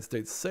 I'm a United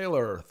States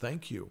sailor.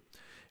 Thank you.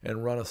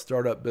 And run a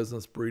startup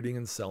business breeding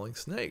and selling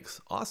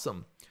snakes.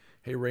 Awesome.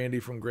 Hey, Randy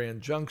from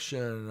Grand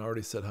Junction. I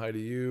already said hi to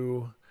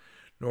you.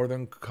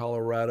 Northern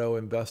Colorado,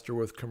 investor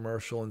with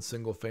commercial and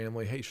single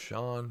family. Hey,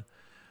 Sean.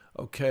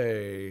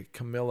 Okay,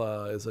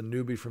 Camilla is a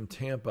newbie from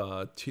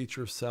Tampa.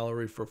 Teacher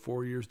salary for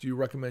 4 years. Do you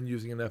recommend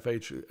using an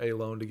FHA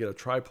loan to get a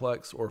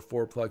triplex or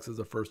fourplex as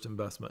a first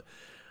investment?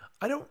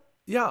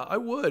 Yeah, I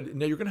would.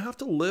 Now, you're going to have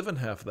to live in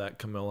half of that,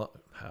 Camilla.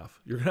 Half.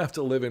 You're going to have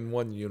to live in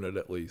one unit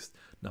at least,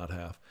 not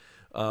half.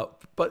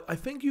 But I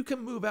think you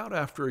can move out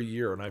after a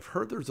year. And I've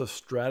heard there's a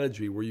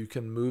strategy where you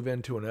can move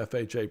into an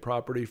FHA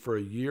property for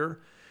a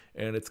year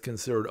and it's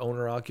considered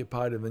owner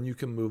occupied. And then you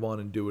can move on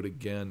and do it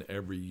again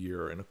every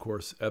year. And of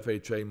course,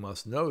 FHA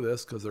must know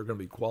this because they're going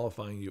to be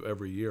qualifying you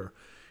every year.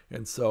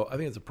 And so I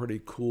think it's a pretty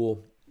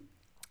cool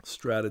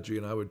strategy.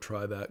 And I would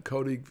try that.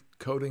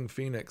 Coding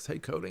Phoenix. Hey,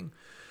 Coding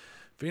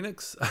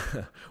Phoenix,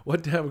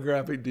 what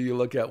demographic do you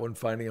look at when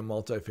finding a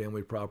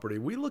multifamily property?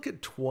 We look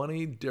at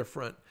 20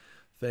 different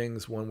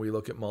things when we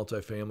look at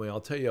multifamily.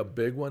 I'll tell you a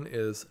big one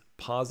is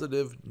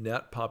positive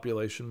net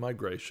population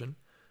migration.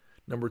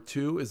 Number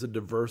 2 is a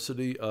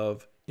diversity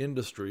of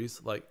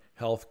industries like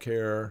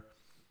healthcare,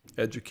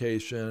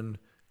 education,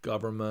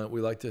 government.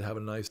 We like to have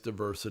a nice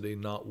diversity,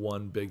 not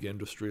one big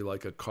industry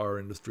like a car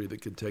industry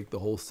that could take the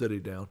whole city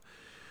down.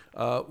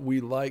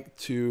 We like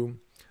to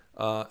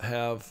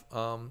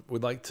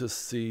we'd like to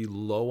see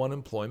low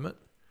unemployment.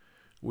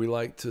 We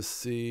like to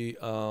see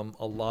a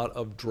lot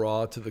of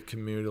draw to the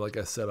community. Like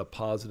I said, a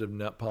positive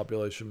net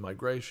population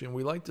migration.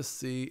 We like to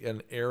see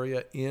an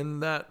area in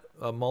that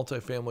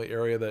multifamily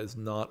area that is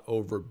not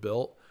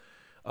overbuilt.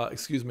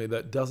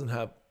 That doesn't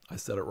have, I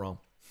said it wrong.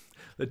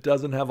 That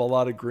doesn't have a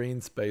lot of green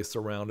space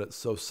around it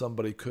so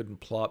somebody couldn't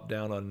plop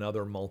down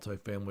another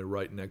multifamily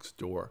right next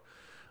door.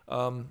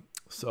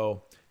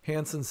 So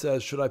Hanson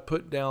says, should I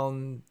put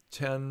down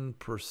 10%,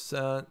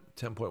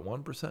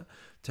 10.1%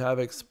 to have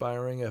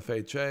expiring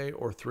FHA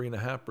or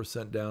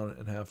 3.5% down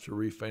and have to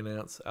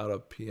refinance out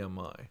of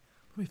PMI?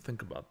 Let me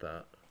think about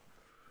that.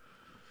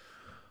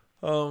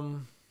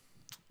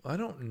 I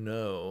don't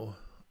know.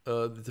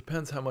 It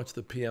depends how much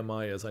the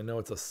PMI is. I know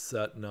it's a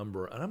set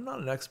number, and I'm not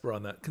an expert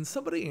on that. Can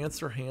somebody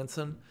answer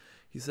Hanson?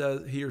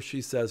 He or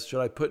she says, should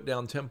I put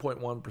down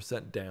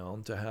 10.1%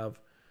 down to have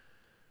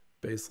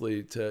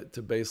basically to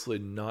basically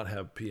not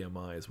have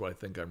PMI is what I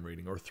think I'm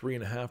reading, or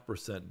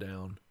 3.5%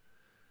 down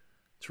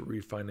to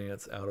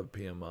refinance out of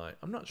PMI.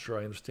 I'm not sure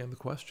I understand the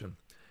question.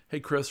 Hey,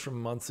 Chris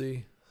from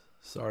Muncie.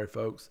 Sorry,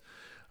 folks.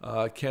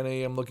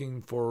 Kenny, I'm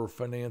looking for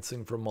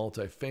financing for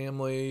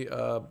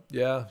multifamily.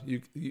 Yeah,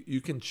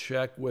 you can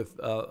check with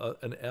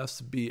an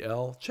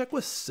SBL. Check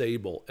with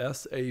Sable,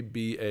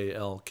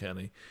 SABAL,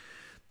 Kenny.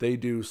 They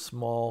do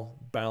small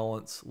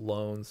balance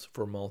loans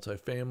for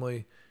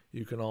multifamily.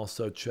 You can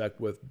also check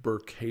with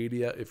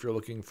Berkadia if you're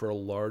looking for a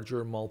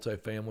larger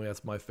multifamily.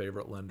 That's my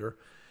favorite lender.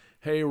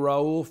 Hey,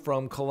 Raul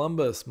from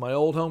Columbus, my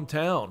old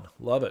hometown.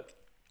 Love it.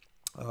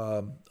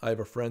 I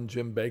have a friend,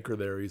 Jim Baker,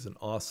 there. He's an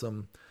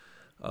awesome,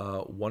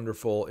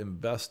 wonderful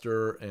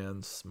investor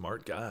and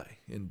smart guy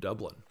in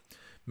Dublin.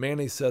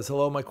 Manny says,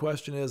 hello, my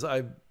question is,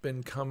 I've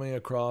been coming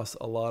across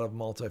a lot of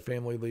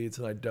multifamily leads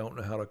and I don't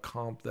know how to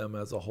comp them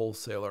as a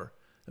wholesaler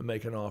and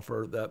make an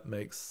offer that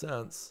makes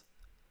sense.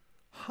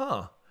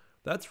 Huh.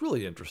 That's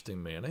really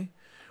interesting, Manny.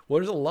 Well,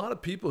 there's a lot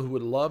of people who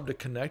would love to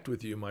connect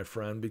with you, my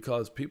friend,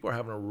 because people are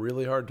having a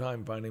really hard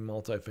time finding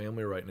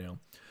multifamily right now.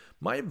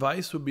 My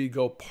advice would be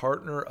go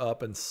partner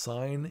up and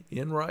sign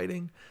in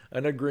writing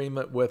an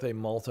agreement with a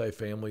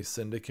multifamily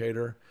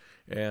syndicator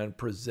and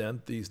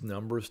present these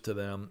numbers to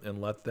them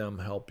and let them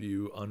help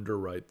you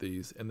underwrite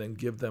these and then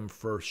give them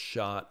first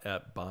shot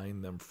at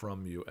buying them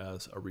from you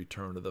as a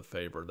return of the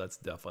favor. That's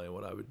definitely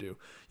what I would do.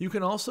 You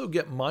can also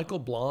get Michael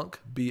Blanc,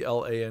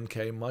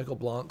 B-L-A-N-K, Michael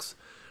Blanc's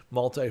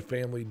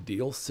multifamily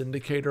deal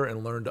syndicator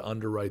and learn to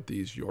underwrite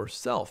these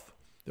yourself.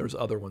 There's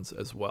other ones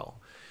as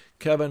well.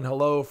 Kevin,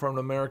 hello from an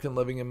American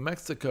living in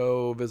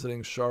Mexico,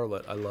 visiting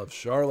Charlotte. I love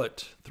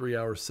Charlotte, 3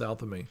 hours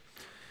south of me.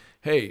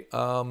 Hey,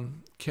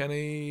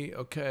 Kenny,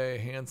 okay,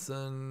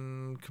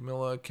 Hanson,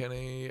 Camilla,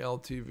 Kenny,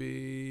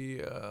 LTV,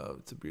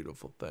 it's a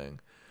beautiful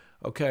thing.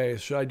 Okay,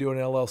 should I do an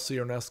LLC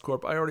or an S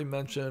Corp? I already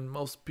mentioned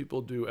most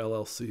people do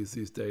LLCs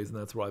these days, and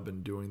that's what I've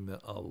been doing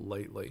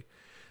lately.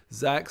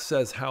 Zach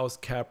says, how is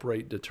cap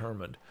rate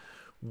determined?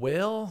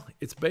 Well,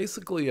 it's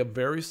basically a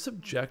very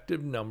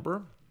subjective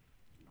number.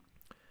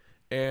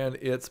 And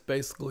it's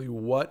basically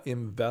what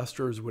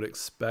investors would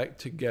expect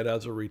to get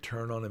as a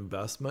return on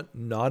investment,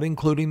 not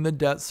including the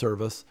debt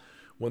service,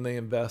 when they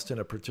invest in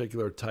a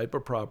particular type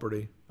of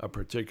property, a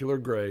particular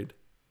grade,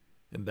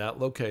 in that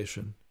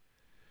location,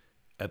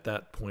 at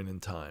that point in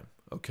time,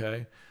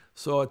 okay?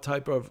 So a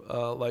type of,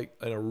 like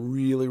in a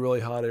really, really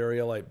hot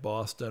area like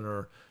Boston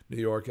or New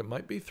York, it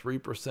might be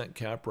 3%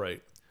 cap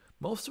rate.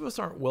 Most of us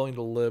aren't willing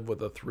to live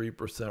with a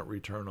 3%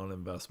 return on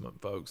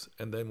investment, folks.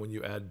 And then when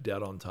you add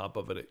debt on top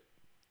of it, it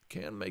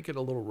can make it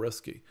a little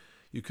risky.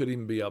 You could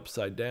even be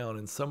upside down.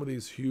 And some of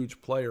these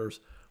huge players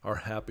are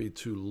happy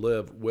to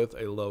live with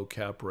a low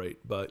cap rate,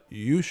 but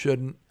you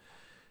shouldn't.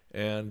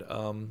 And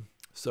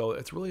so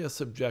it's really a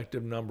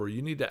subjective number.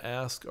 You need to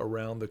ask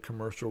around the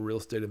commercial real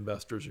estate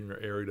investors in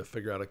your area to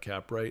figure out a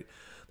cap rate.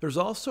 There's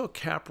also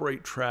cap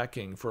rate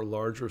tracking for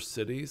larger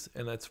cities,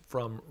 and that's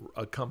from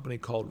a company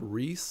called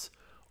Reis,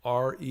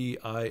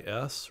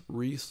 R-E-I-S,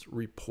 Reis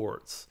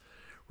reports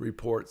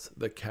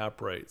the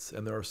cap rates,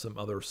 and there are some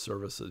other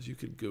services. You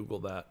could Google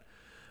that.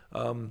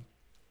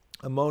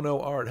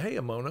 Amono Art. Hey,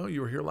 Amono,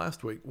 you were here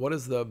last week. What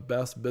is the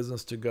best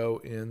business to go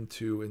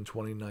into in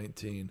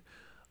 2019?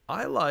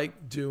 I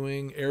like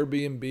doing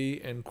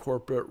Airbnb and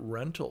corporate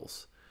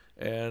rentals.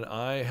 And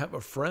I have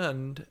a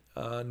friend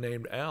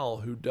named Al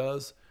who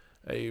does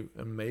an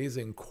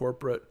amazing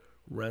corporate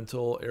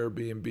rental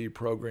Airbnb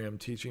program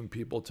teaching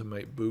people to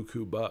make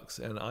buku bucks.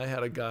 And I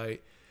had a guy,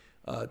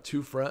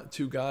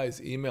 two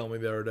guys email me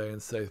the other day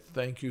and say,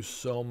 thank you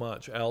so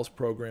much. Al's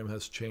program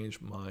has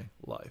changed my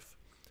life.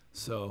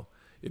 So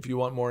if you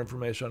want more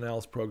information on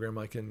Al's program,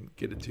 I can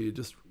get it to you.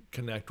 Just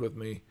connect with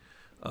me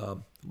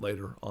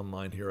later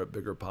online here at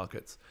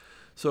BiggerPockets.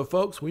 So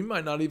folks, we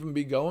might not even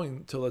be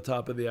going till the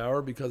top of the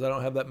hour because I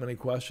don't have that many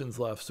questions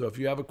left. So if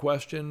you have a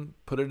question,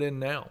 put it in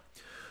now.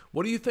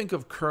 What do you think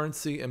of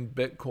currency and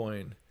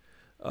Bitcoin?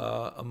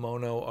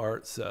 Amono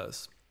Art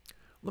says.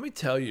 Let me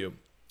tell you.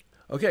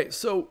 Okay,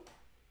 so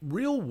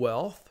real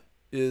wealth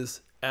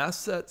is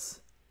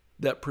assets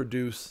that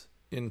produce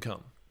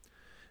income.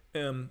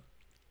 And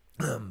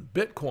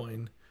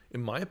Bitcoin,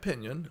 in my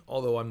opinion,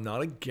 although I'm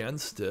not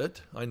against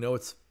it, I know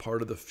it's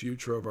part of the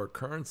future of our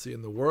currency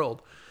in the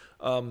world.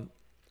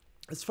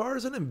 As far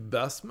as an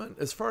investment,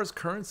 as far as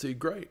currency,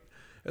 great.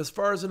 As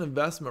far as an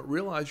investment,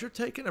 realize you're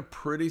taking a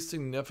pretty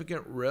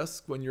significant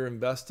risk when you're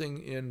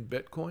investing in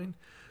Bitcoin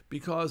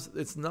because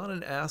it's not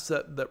an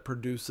asset that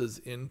produces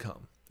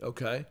income,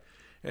 okay?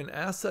 And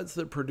assets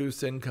that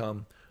produce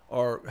income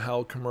are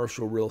how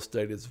commercial real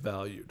estate is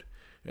valued.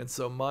 And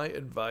so my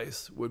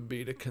advice would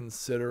be to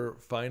consider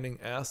finding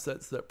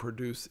assets that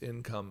produce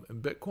income.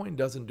 And Bitcoin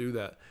doesn't do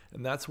that.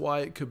 And that's why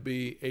it could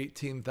be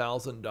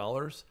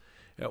 $18,000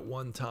 at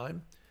one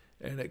time.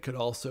 And it could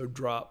also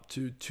drop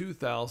to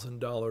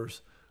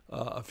 $2,000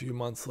 a few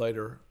months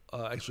later,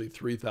 actually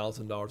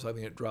 $3,000. I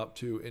think it dropped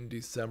to in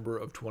December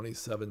of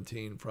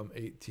 2017 from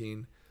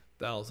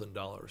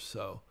 $18,000.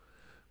 So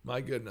my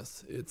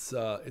goodness, it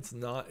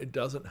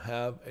doesn't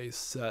have a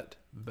set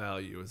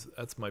value.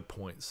 That's my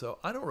point. So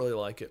I don't really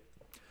like it.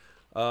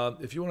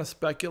 If you want to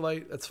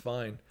speculate, that's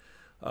fine.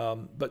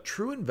 But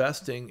true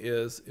investing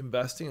is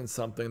investing in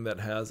something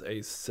that has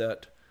a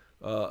set,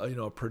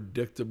 a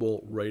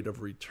predictable rate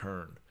of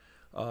return.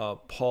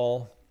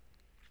 Paul,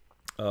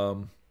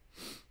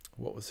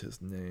 what was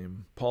his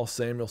name? Paul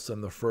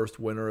Samuelson, the first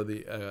winner of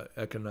the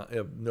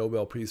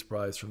Nobel Peace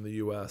Prize from the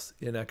U.S.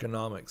 in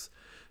economics,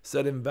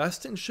 said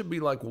investing should be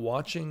like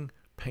watching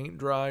paint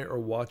dry or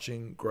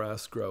watching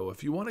grass grow.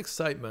 If you want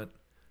excitement,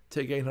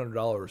 take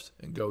 $800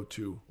 and go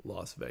to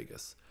Las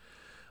Vegas.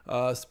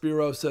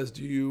 Spiro says,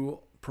 do you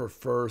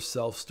prefer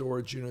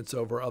self-storage units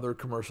over other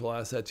commercial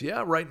assets?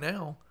 Yeah, right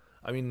now.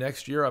 I mean,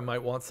 next year I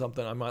might want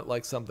something, I might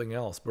like something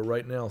else. But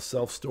right now,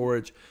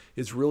 self-storage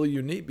is really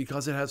unique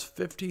because it has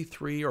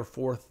 53 or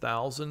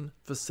 4,000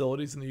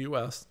 facilities in the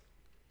U.S.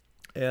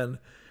 And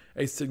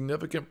a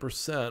significant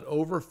percent,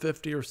 over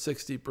 50 or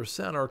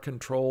 60%, are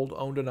controlled,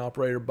 owned, and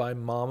operated by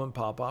mom and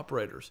pop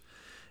operators.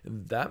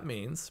 And that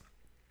means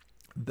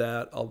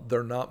that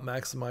they're not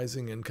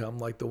maximizing income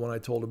like the one I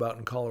told about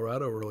in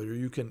Colorado earlier.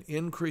 You can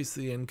increase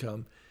the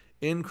income,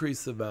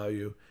 increase the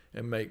value,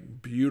 and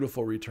make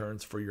beautiful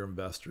returns for your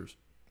investors.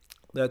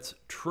 That's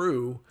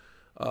true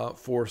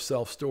for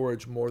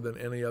self-storage more than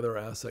any other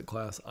asset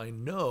class I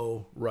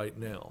know right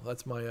now.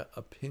 That's my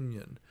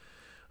opinion.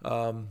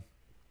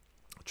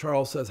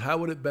 Charles says, how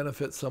would it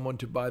benefit someone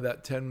to buy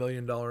that $10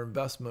 million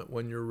investment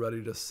when you're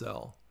ready to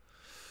sell?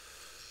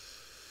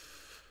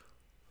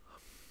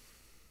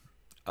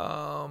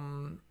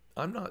 I'm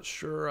not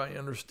sure I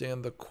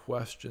understand the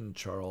question,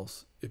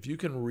 Charles. If you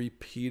can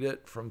repeat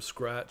it from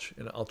scratch,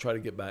 and I'll try to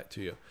get back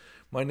to you.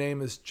 My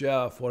name is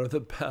Jeff. What are the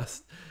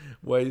best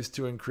ways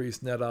to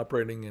increase net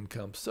operating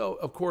income? So,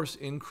 of course,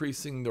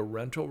 increasing the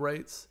rental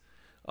rates.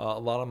 A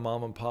lot of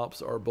mom and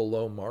pops are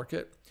below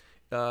market.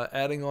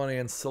 Adding on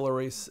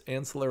ancillary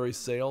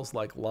sales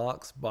like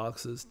locks,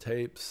 boxes,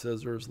 tapes,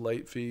 scissors,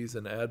 late fees,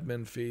 and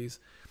admin fees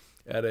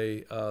at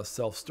a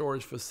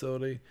self-storage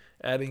facility.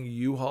 Adding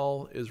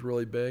U-Haul is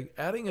really big.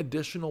 Adding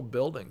additional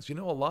buildings. You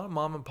know, a lot of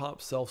mom and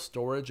pop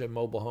self-storage and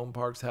mobile home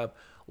parks have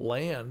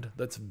land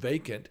that's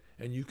vacant,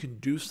 and you can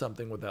do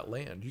something with that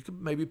land. You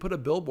could maybe put a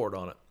billboard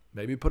on it.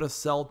 Maybe put a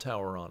cell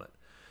tower on it.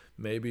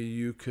 Maybe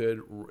you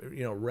could,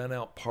 rent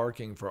out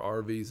parking for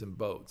RVs and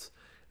boats.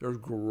 There's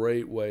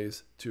great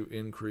ways to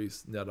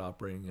increase net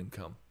operating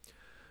income.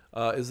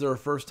 Is there a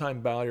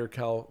first-time buyer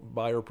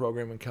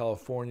program in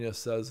California,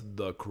 says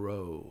The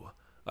Crow?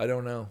 I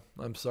don't know.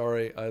 I'm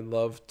sorry. I'd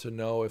love to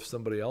know if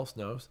somebody else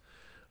knows.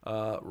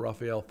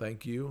 Raphael,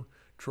 thank you.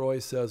 Troy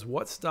says,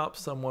 what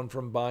stops someone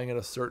from buying at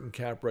a certain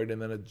cap rate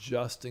and then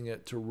adjusting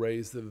it to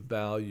raise the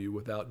value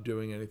without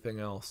doing anything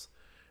else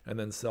and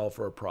then sell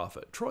for a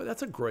profit? Troy,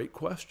 that's a great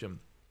question.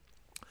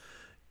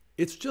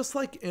 It's just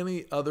like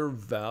any other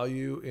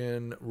value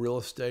in real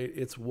estate.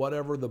 It's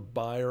whatever the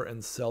buyer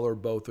and seller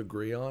both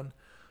agree on.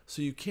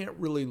 So you can't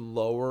really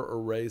lower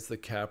or raise the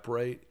cap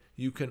rate.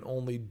 You can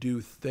only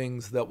do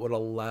things that would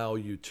allow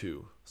you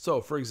to.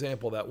 So, for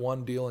example, that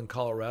one deal in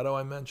Colorado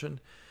I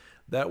mentioned,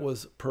 that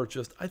was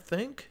purchased, I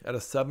think, at a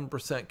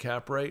 7%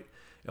 cap rate.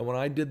 And when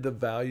I did the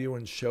value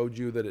and showed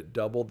you that it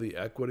doubled the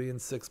equity in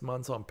 6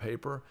 months on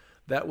paper,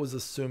 that was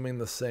assuming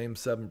the same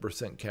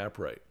 7% cap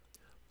rate.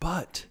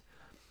 But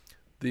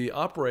the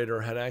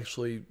operator had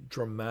actually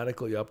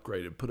dramatically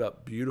upgraded, put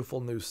up beautiful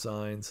new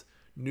signs,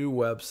 new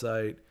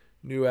website,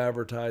 new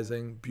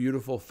advertising,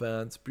 beautiful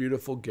fence,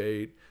 beautiful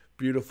gate,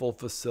 beautiful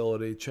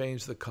facility,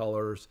 changed the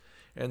colors.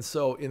 And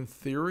so in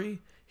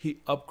theory,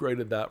 he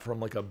upgraded that from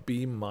like a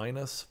B-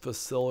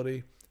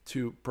 facility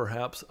to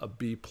perhaps a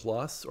B+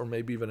 or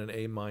maybe even an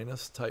A-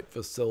 type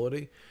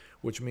facility,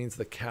 which means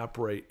the cap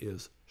rate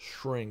is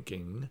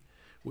shrinking,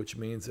 which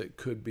means it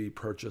could be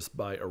purchased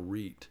by a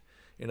REIT.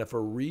 And if a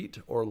REIT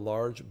or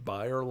large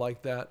buyer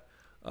like that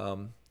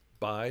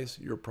buys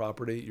your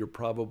property, you're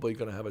probably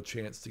going to have a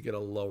chance to get a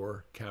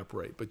lower cap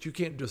rate. But you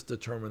can't just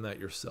determine that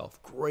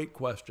yourself. Great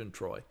question,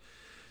 Troy.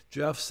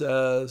 Jeff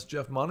says,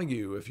 Jeff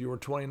Montague, if you were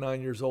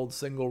 29 years old,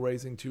 single,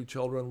 raising 2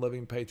 children,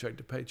 living paycheck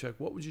to paycheck,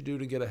 what would you do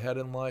to get ahead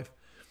in life?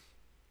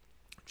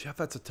 Jeff,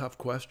 that's a tough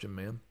question,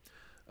 man.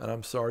 And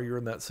I'm sorry you're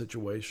in that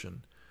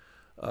situation.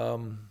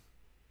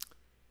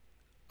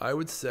 I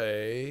would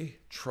say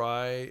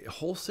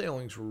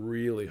wholesaling's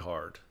really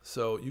hard.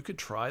 So you could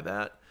try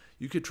that.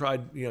 You could try,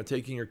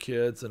 taking your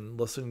kids and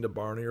listening to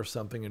Barney or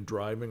something and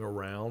driving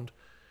around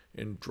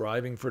and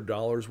driving for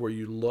dollars where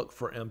you look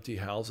for empty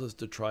houses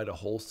to try to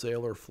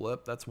wholesale or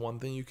flip. That's one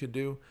thing you could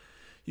do.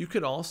 You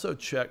could also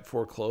check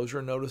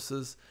foreclosure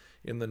notices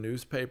in the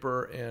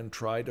newspaper and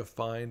try to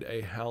find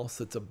a house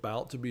that's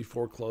about to be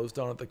foreclosed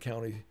on at the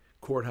county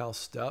courthouse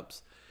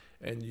steps.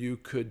 And you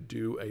could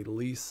do a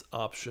lease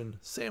option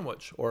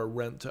sandwich or a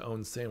rent to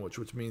own sandwich,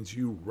 which means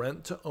you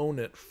rent to own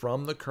it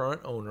from the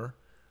current owner.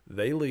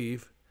 They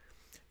leave,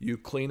 you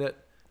clean it,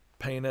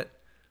 paint it,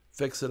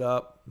 fix it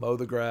up, mow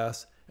the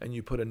grass, and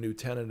you put a new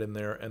tenant in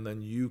there. And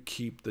then you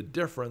keep the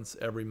difference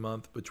every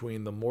month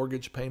between the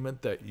mortgage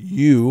payment that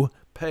you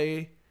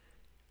pay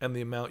and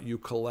the amount you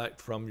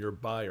collect from your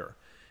buyer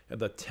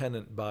and the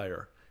tenant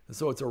buyer. And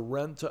so it's a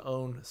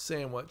rent-to-own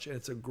sandwich, and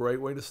it's a great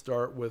way to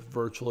start with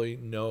virtually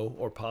no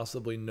or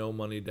possibly no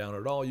money down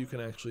at all. You can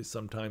actually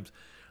sometimes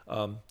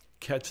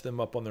catch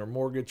them up on their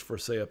mortgage for,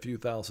 say, a few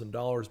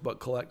 $1,000s, but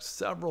collect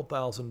several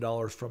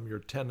 $1,000s from your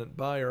tenant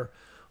buyer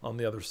on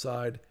the other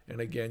side. And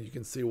again, you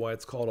can see why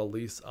it's called a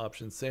lease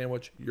option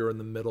sandwich. You're in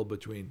the middle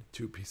between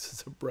 2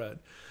 pieces of bread.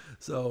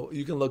 So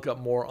you can look up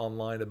more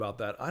online about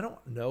that. I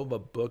don't know of a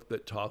book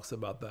that talks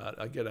about that.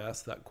 I get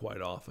asked that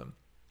quite often.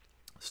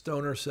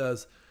 Stoner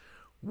says,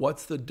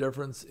 what's the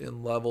difference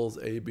in levels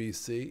A, B,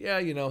 C?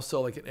 Yeah,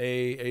 so like an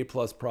A+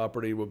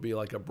 property would be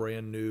like a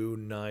brand new,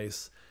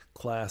 nice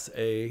Class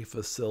A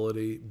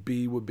facility.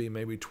 B would be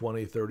maybe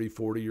 20, 30,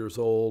 40 years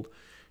old,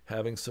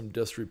 having some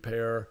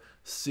disrepair.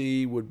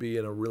 C would be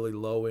in a really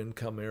low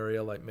income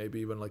area, like maybe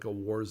even like a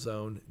war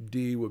zone.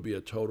 D would be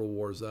a total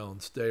war zone.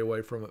 Stay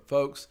away from it,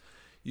 folks.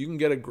 You can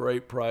get a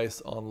great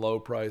price on low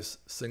price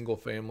single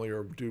family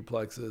or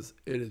duplexes.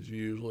 It is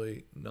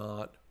usually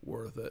not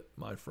worth it,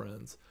 my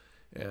friends.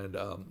 And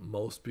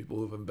most people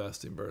who've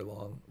invested very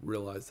long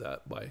realize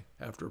that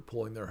after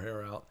pulling their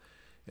hair out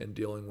and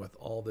dealing with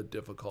all the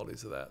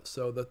difficulties of that.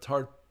 So the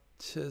Tartisos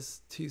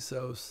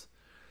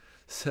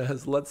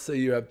says, let's say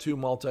you have 2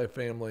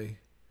 multifamily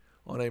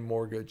on a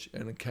mortgage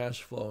and a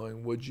cash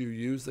flowing. Would you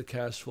use the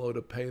cash flow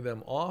to pay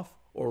them off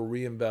or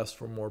reinvest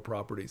for more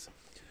properties?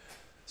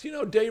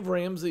 So, Dave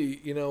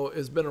Ramsey,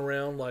 has been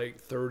around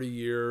like 30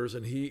 years,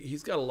 and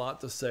he's got a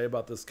lot to say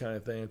about this kind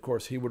of thing. Of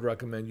course, he would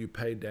recommend you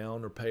pay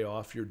down or pay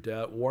off your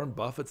debt. Warren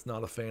Buffett's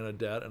not a fan of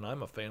debt, and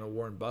I'm a fan of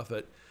Warren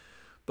Buffett.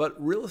 But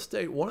real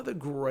estate, one of the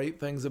great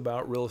things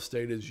about real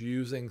estate is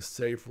using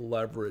safe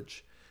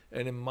leverage.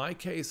 And in my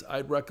case,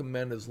 I'd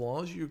recommend, as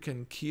long as you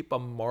can keep a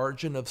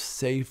margin of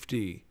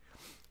safety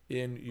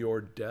in your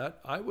debt,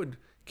 I would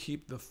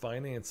keep the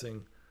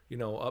financing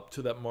up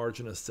to that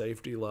margin of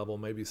safety level,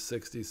 maybe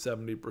 60,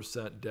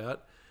 70% debt.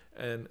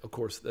 And of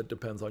course, that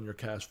depends on your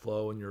cash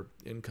flow and your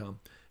income.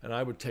 And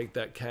I would take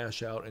that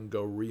cash out and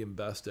go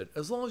reinvest it,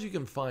 as long as you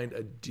can find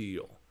a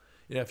deal.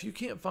 If you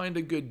can't find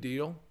a good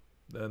deal,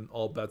 then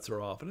all bets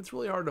are off. And it's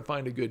really hard to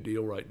find a good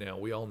deal right now.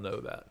 We all know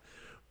that.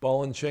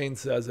 Ball and Chain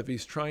says, if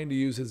he's trying to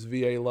use his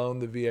VA loan,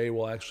 the VA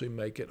will actually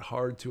make it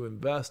hard to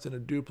invest in a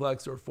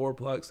duplex or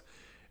fourplex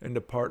and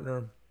to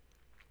partner.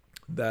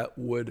 That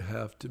would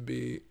have to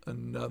be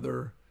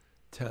another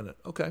tenant.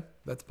 Okay,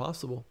 that's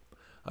possible.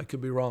 I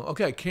could be wrong.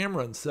 Okay,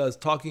 Cameron says,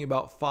 talking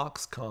about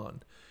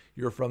Foxconn.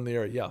 You're from the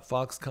area. Yeah,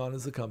 Foxconn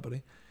is the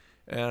company.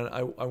 And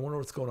I wonder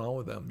what's going on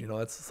with them.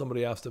 That's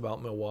somebody asked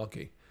about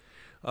Milwaukee.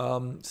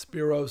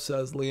 Spiro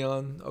says,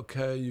 Leon,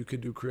 okay, you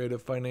could do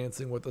creative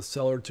financing with a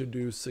seller to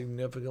do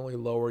significantly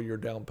lower your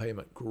down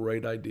payment.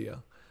 Great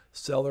idea.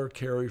 Seller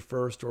carry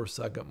first or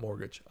second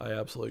mortgage. I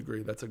absolutely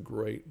agree. That's a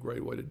great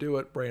way to do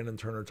it. Brandon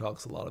Turner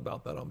talks a lot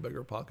about that on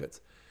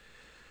BiggerPockets.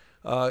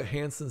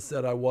 Hanson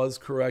said, I was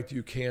correct.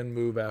 You can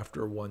move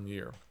after 1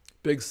 year.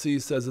 Big C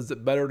says, is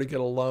it better to get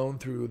a loan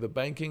through the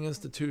banking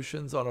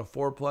institutions on a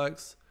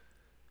fourplex?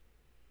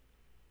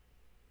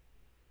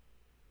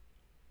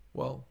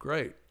 Well,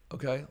 great.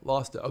 Okay,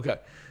 lost it. Okay.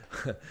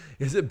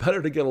 Is it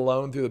better to get a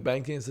loan through the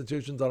banking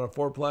institutions on a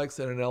fourplex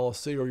and an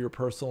LLC or your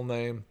personal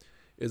name?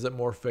 Is it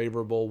more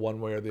favorable one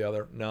way or the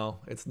other? No,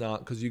 it's not,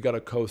 because you got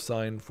to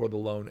co-sign for the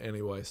loan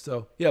anyway.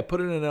 So yeah,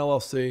 put it in an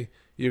LLC.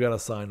 You got to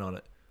sign on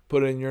it.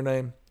 Put it in your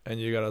name and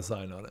you got to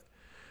sign on it.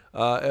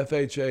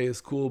 FHA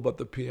is cool, but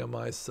the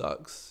PMI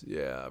sucks.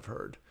 Yeah, I've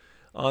heard.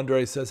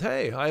 Andre says,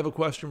 hey, I have a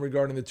question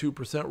regarding the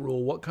 2%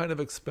 rule. What kind of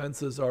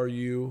expenses are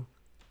you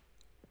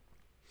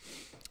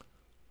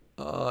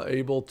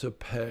able to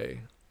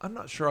pay? I'm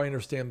not sure I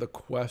understand the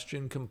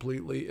question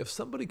completely. If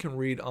somebody can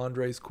read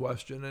Andre's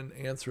question and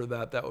answer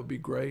that, that would be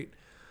great.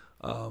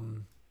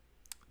 I'm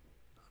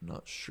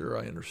not sure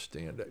I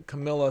understand it.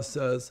 Camilla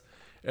says,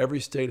 every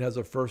state has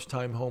a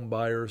first-time home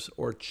buyers,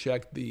 or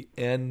check the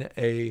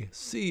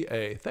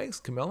NACA.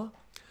 Thanks, Camilla.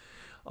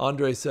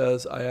 Andre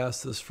says, I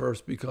asked this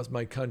first because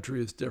my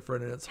country is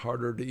different and it's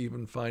harder to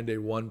even find a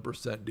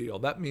 1% deal.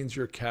 That means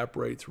your cap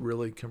rate's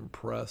really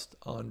compressed,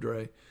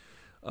 Andre.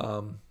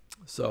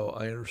 So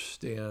I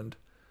understand.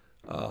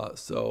 What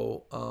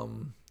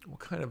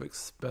kind of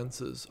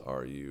expenses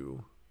are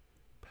you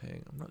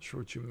paying? I'm not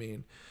sure what you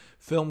mean.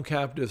 Film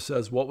Captive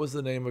says, what was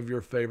the name of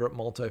your favorite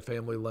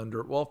multifamily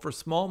lender? Well, for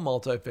small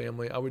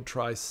multifamily, I would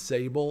try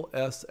Sabal,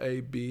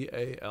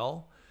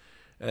 S-A-B-A-L.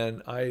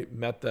 And I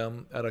met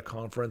them at a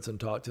conference and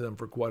talked to them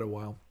for quite a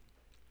while.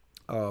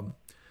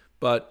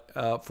 But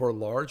for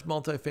large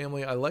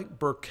multifamily, I like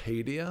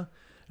Berkadia,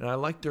 and I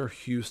like their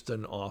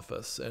Houston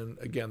office. And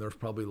again, there's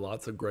probably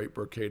lots of great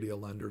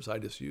Berkadia lenders. I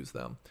just use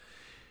them.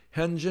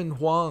 Henjin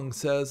Huang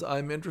says,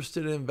 I'm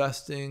interested in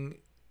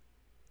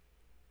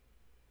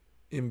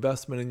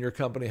investment in your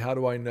company. How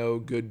do I know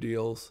good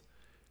deals?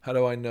 How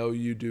do I know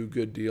you do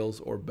good deals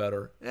or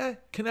better?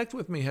 Connect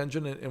with me,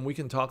 Henjin, and we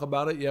can talk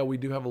about it. Yeah, we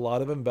do have a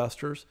lot of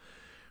investors.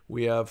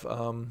 We have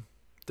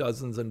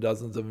dozens and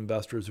dozens of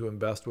investors who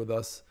invest with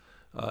us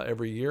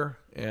every year,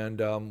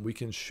 and we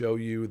can show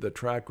you the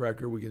track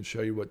record. We can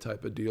show you what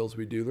type of deals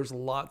we do. There's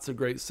lots of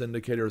great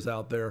syndicators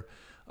out there.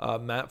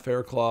 Matt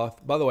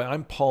Faircloth. By the way,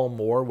 I'm Paul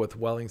Moore with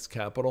Wellings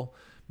Capital.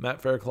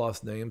 Matt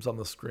Faircloth's name's on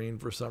the screen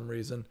for some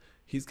reason.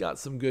 He's got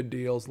some good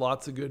deals,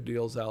 lots of good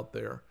deals out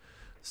there.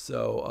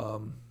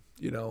 So,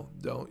 you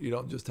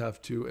don't just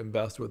have to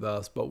invest with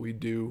us, but we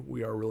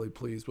are really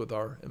pleased with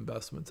our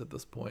investments at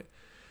this point.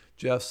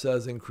 Jeff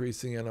says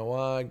increasing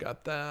NOI,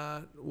 got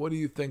that. What do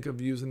you think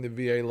of using the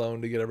VA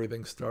loan to get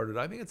everything started?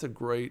 I think it's a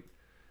great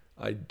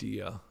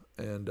idea.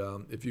 And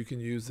if you can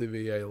use the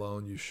VA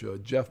loan, you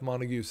should. Jeff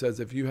Montague says,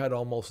 if you had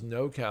almost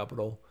no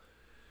capital,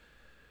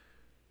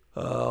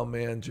 oh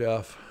man,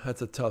 Jeff,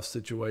 that's a tough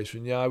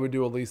situation. Yeah, I would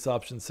do a lease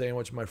option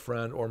sandwich, my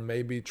friend, or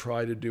maybe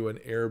try to do an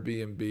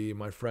Airbnb.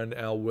 My friend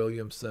Al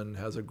Williamson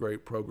has a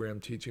great program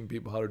teaching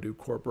people how to do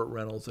corporate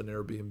rentals and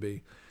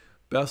Airbnb.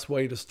 Best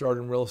way to start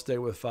in real estate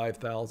with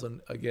 $5,000.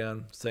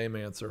 Again, same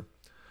answer.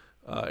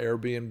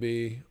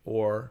 Airbnb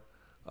or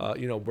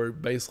where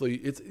basically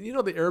it's, the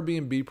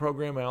Airbnb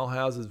program Al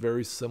has is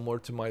very similar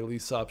to my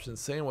lease option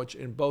sandwich.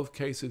 In both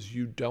cases,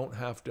 you don't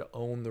have to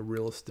own the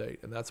real estate.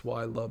 And that's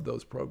why I love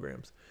those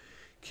programs.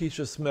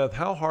 Keisha Smith,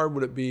 how hard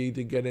would it be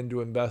to get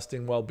into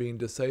investing while being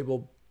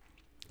disabled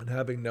and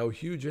having no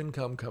huge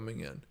income coming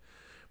in?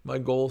 My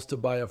goal is to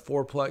buy a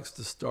fourplex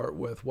to start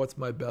with. What's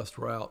my best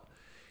route?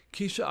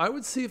 Keisha, I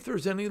would see if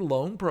there's any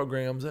loan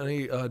programs,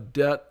 any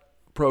debt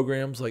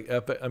programs like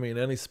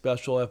any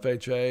special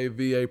FHA,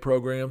 VA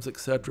programs,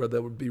 etc.,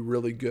 that would be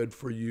really good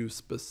for you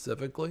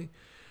specifically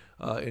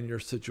in your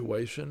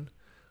situation.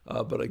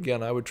 But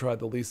again, I would try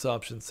the lease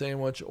option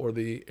sandwich or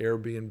the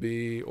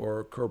Airbnb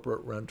or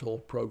corporate rental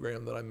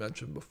program that I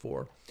mentioned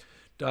before.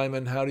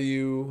 Diamond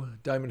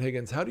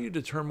Higgins, how do you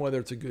determine whether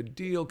it's a good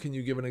deal? Can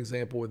you give an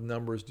example with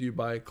numbers? Do you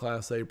buy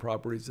Class A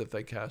properties if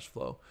they cash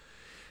flow?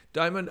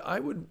 Diamond,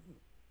 I'm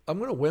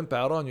going to wimp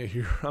out on you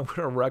here. I'm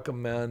going to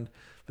recommend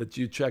that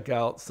you check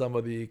out some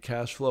of the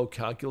cash flow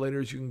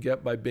calculators you can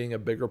get by being a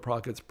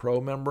BiggerPockets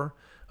Pro member.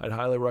 I'd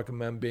highly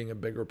recommend being a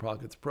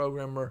BiggerPockets Pro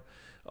member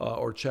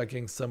or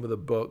checking some of the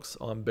books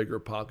on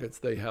BiggerPockets.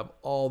 They have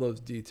all those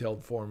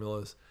detailed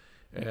formulas,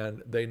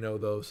 and they know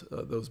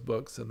those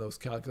books and those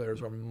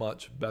calculators are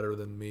much better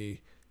than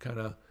me kind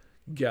of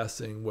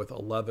guessing with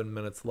 11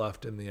 minutes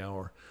left in the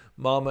hour.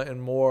 Mama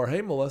and more.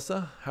 Hey,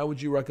 Melissa, how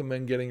would you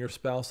recommend getting your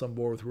spouse on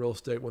board with real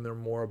estate when they're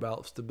more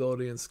about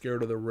stability and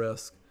scared of the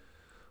risk,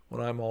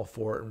 when I'm all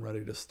for it and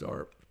ready to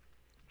start?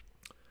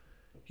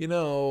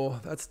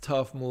 That's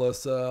tough,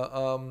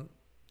 Melissa.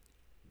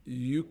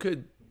 You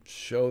could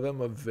show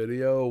them a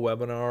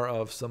webinar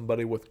of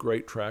somebody with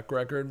great track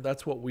record.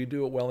 That's what we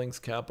do at Wellings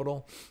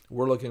Capital.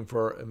 We're looking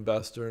for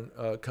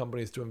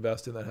companies to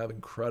invest in that have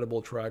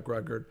incredible track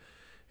record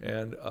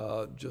and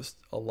just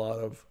a lot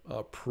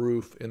of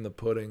proof in the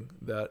pudding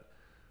that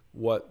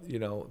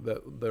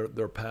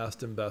their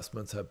past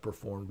investments have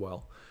performed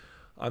well.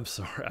 I'm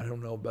sorry, I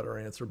don't know a better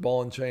answer.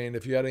 Ball and chain,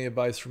 if you had any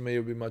advice for me, it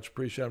would be much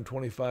appreciated. I'm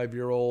a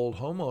 25-year-old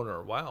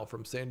homeowner, wow,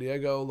 from San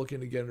Diego, looking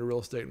to get into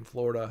real estate in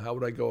Florida. How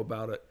would I go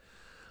about it?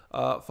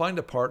 Find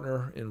a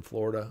partner in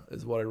Florida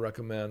is what I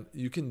recommend.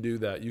 You can do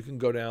that. You can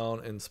go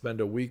down and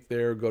spend a week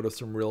there, go to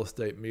some real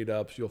estate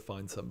meetups. You'll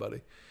find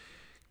somebody.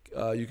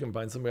 You can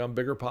find somebody on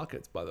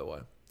BiggerPockets, by the way.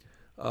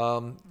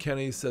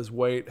 Kenny says,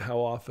 wait, how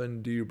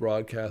often do you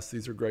broadcast?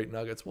 These are great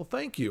nuggets. Well,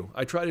 thank you.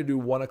 I try to do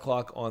 1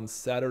 o'clock on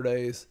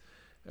Saturdays,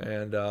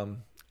 and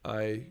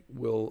I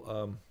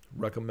will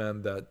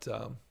recommend that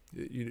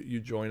you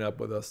join up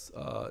with us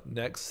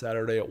next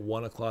Saturday at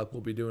 1 o'clock.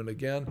 We'll be doing it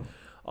again.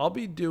 I'll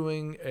be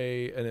doing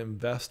an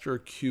investor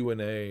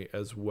Q&A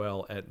as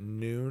well at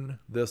noon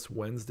this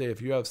Wednesday. If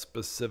you have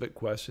specific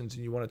questions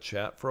and you want to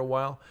chat for a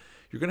while,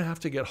 you're going to have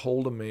to get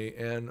hold of me.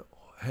 And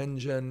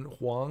Henjin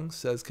Huang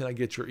says, can I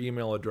get your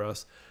email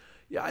address?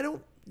 Yeah, I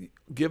don't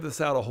give this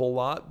out a whole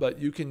lot, but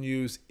you can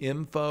use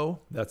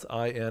info, that's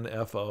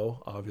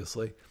INFO,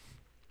 obviously,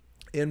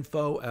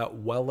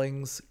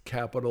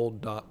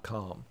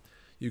 info@wellingscapital.com.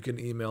 You can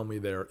email me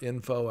there,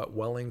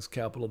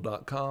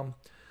 info@wellingscapital.com.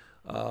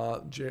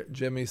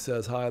 Jimmy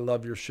says, hi, I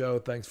love your show.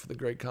 Thanks for the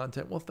great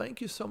content. Well,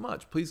 thank you so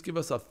much. Please give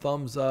us a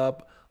thumbs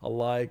up, a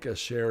like, a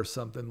share,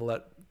 something to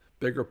let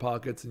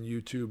BiggerPockets and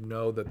YouTube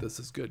know that this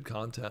is good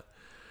content.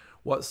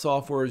 What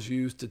software is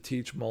used to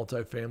teach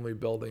multifamily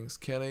buildings?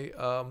 Kenny,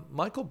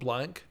 Michael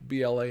Blank,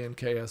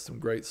 B-L-A-N-K, has some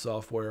great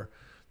software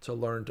to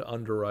learn to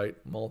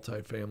underwrite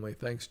multifamily.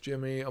 Thanks,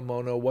 Jimmy.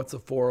 Amono, what's a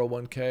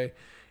 401k?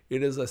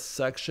 It is a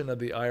section of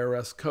the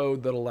IRS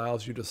code that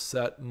allows you to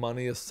set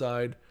money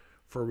aside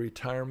for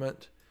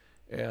retirement,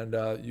 and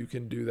you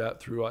can do that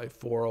through a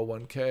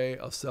 401k,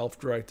 a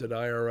self-directed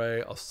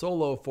IRA, a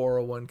solo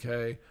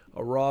 401k,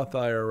 a Roth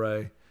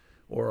IRA,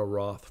 or a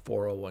Roth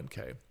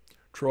 401k.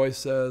 Troy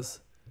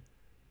says,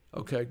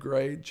 okay,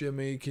 great.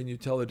 Jimmy, can you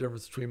tell the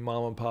difference between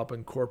mom and pop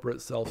and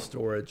corporate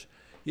self-storage?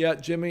 Yeah,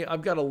 Jimmy,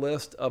 I've got a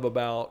list of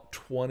about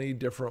 20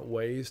 different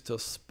ways to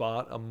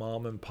spot a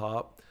mom and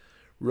pop.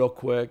 Real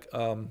quick,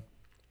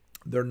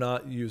 they're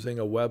not using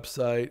a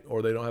website,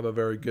 or they don't have a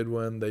very good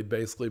one. They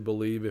basically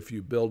believe if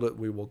you build it,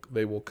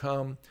 they will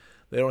come.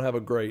 They don't have a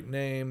great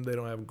name. They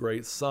don't have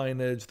great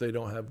signage. They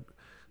don't have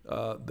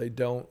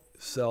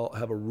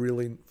a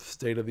really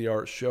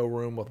state-of-the-art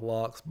showroom with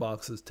locks,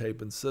 boxes,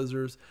 tape, and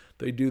scissors.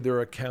 They do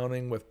their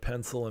accounting with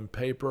pencil and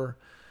paper.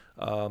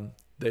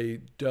 They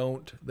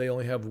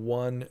only have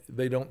one.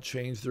 They don't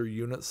change their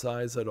unit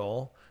size at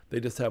all. They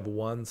just have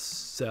one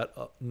set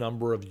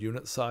number of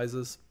unit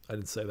sizes. I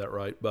didn't say that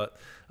right, but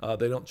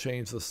they don't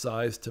change the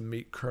size to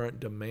meet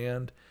current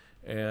demand,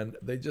 and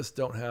they just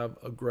don't have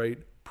a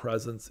great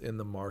presence in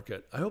the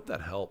market. I hope that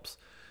helps.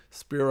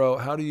 Spiro,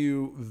 how do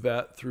you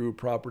vet through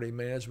property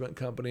management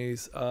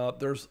companies?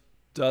 There's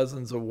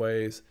dozens of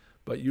ways,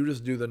 but you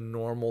just do the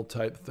normal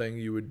type thing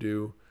you would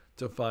do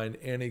to find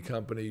any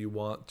company you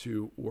want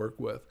to work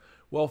with.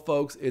 Well,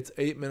 folks, it's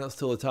 8 minutes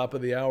till the top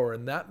of the hour,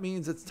 and that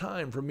means it's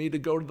time for me to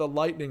go to the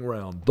lightning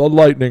round. The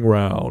lightning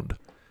round.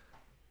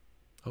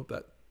 Hope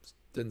that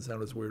didn't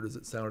sound as weird as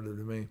it sounded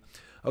to me.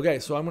 Okay,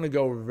 so I'm going to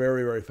go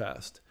very, very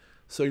fast.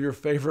 So your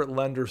favorite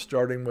lender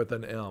starting with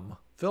an M.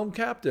 Film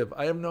Captive.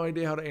 I have no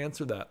idea how to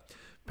answer that.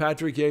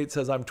 Patrick Yates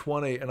says, I'm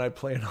 20 and I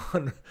plan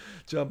on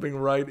jumping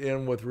right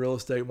in with real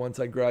estate once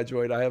I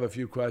graduate. I have a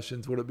few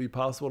questions. Would it be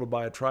possible to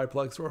buy a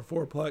triplex or a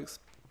fourplex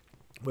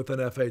with an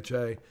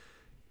FHA?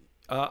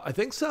 I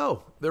think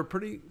so. They're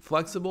pretty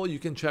flexible. You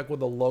can check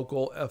with a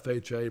local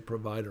FHA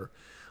provider.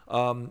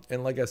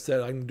 And like I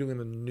said, I'm doing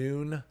a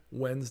noon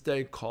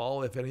Wednesday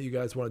call. If any of you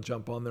guys want to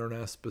jump on there and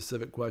ask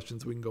specific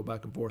questions, we can go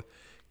back and forth.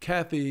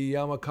 Kathy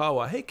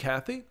Yamakawa. Hey,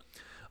 Kathy.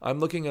 I'm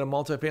looking at a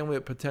multifamily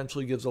that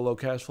potentially gives a low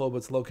cash flow, but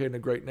it's located in a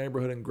great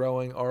neighborhood and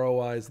growing.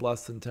 ROI is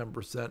less than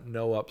 10%,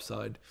 no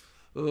upside.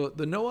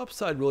 The no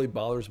upside really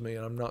bothers me,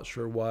 and I'm not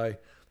sure why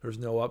there's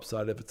no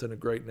upside if it's in a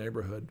great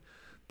neighborhood.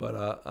 But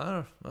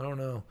I don't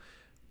know.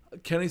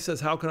 Kenny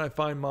says, how can I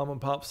find mom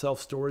and pop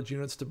self-storage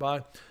units to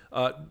buy?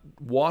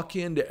 Walk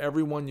into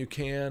everyone you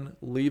can,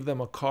 leave them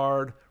a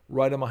card,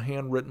 write them a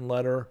handwritten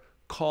letter,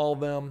 call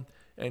them,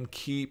 and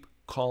keep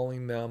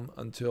calling them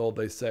until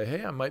they say,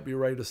 hey, I might be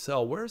ready to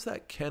sell. Where's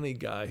that Kenny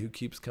guy who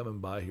keeps coming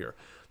by here?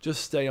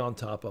 Just stay on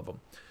top of them.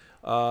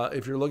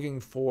 If you're looking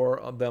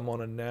for them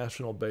on a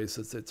national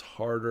basis, it's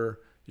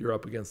harder. You're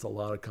up against a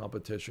lot of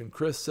competition.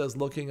 Chris says,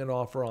 looking at an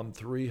offer on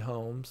 3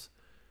 homes.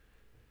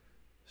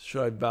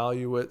 Should I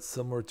value it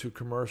similar to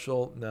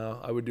commercial?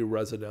 No, I would do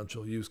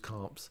residential, use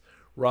comps.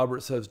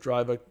 Robert says,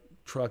 drive a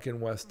truck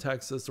in West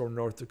Texas or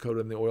North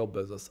Dakota in the oil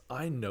business.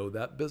 I know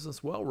that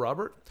business well,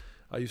 Robert.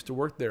 I used to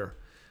work there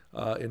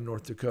in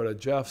North Dakota.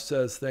 Jeff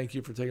says, thank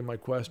you for taking my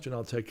question.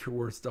 I'll take your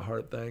words to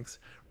heart. Thanks.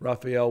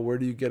 Raphael, where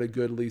do you get a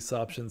good lease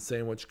option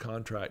sandwich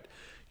contract?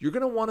 You're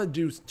going to want to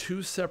do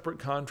 2 separate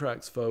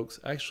contracts, folks.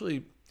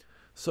 Actually,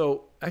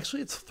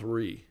 it's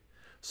 3.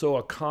 So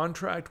a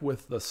contract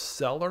with the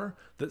seller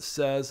that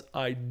says,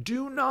 I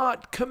do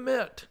not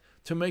commit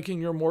to making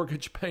your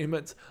mortgage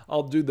payments.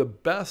 I'll do the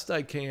best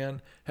I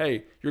can.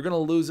 Hey, you're going to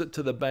lose it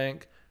to the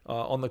bank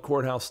on the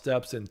courthouse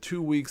steps in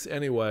 2 weeks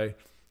anyway.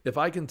 If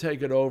I can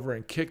take it over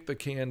and kick the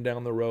can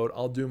down the road,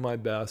 I'll do my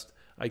best.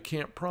 I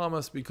can't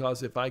promise,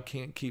 because if I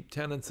can't keep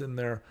tenants in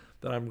there,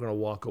 then I'm going to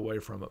walk away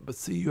from it. But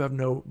see, you have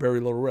very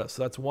little risk.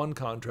 So that's one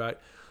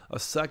contract. A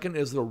second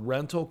is the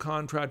rental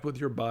contract with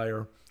your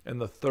buyer.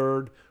 And the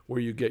third, where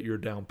you get your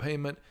down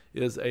payment,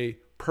 is a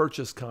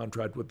purchase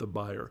contract with the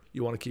buyer.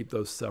 You want to keep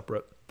those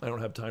separate. I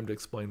don't have time to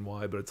explain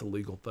why, but it's a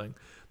legal thing.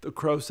 The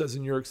Crow says,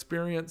 in your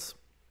experience,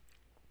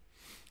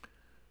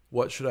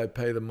 what should I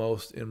pay the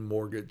most in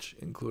mortgage,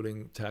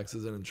 including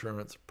taxes and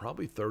insurance?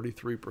 Probably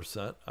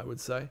 33%, I would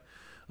say.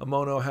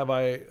 Amono, have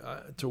I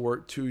to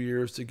work 2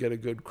 years to get a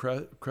good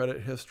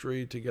credit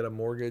history to get a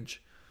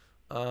mortgage?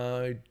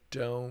 I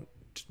don't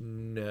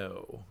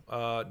know.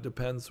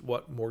 Depends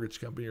what mortgage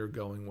company you're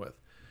going with.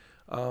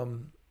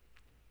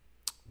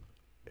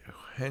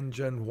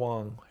 Henjin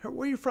Huang. Where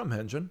are you from,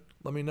 Henjin?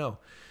 Let me know.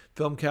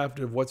 Film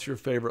Captive, what's your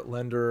favorite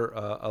lender?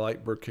 I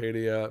like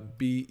Berkadia,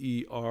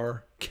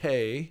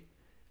 BERKADIA.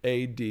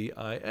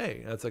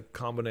 That's a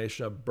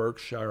combination of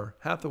Berkshire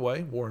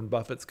Hathaway, Warren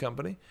Buffett's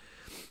company,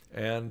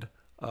 and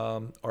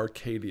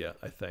Arcadia,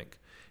 I think.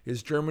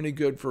 Is Germany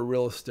good for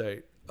real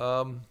estate?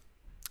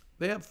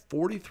 They have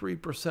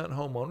 43%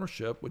 home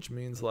ownership, which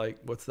means, like,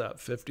 what's that?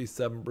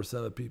 57%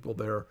 of the people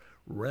there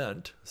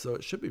rent. So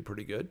it should be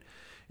pretty good.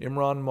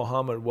 Imran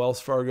Mohammed, Wells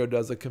Fargo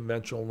does a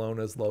conventional loan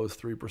as low as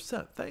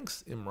 3%.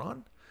 Thanks,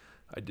 Imran.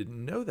 I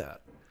didn't know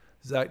that.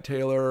 Zach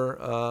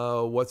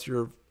Taylor, what's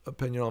your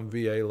opinion on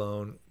VA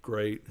loan?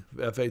 Great.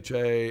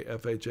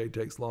 FHA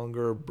takes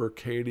longer.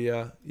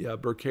 Berkadia, yeah,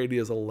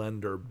 Berkadia is a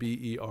lender.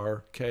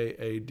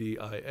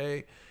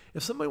 BERKADIA.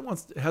 If somebody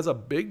has a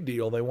big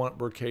deal they want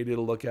Berkadia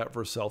to look at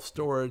for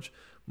self-storage,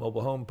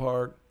 mobile home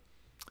park,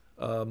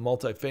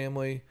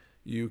 multifamily,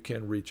 you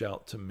can reach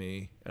out to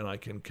me and I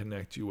can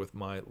connect you with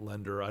my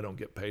lender. I don't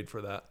get paid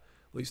for that.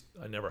 At least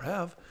I never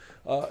have.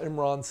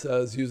 Imran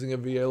says, using a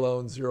VA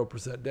loan,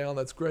 0% down.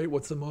 That's great.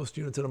 What's the most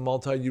units in a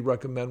multi you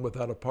recommend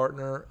without a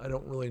partner? I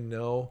don't really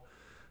know.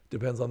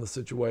 Depends on the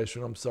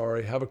situation. I'm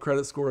sorry. Have a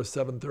credit score of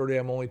 730.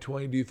 I'm only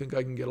 20. Do you think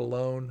I can get a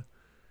loan?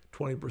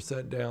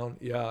 20% down.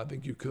 Yeah, I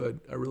think you could.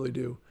 I really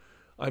do.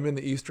 I'm in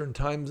the Eastern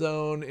time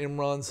zone.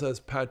 Imran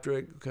says,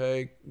 Patrick,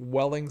 okay.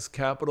 Wellings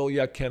Capital.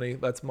 Yeah, Kenny,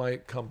 that's my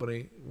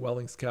company,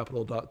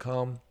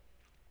 wellingscapital.com.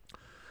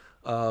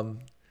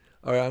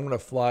 All right, I'm going to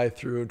fly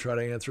through and try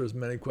to answer as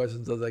many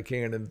questions as I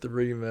can in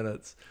 3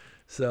 minutes.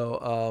 So,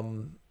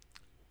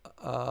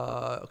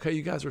 okay,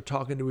 you guys are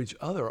talking to each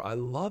other. I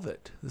love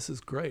it. This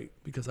is great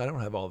because I don't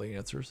have all the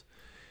answers.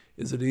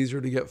 Is it easier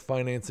to get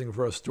financing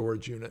for a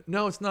storage unit?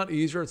 No, it's not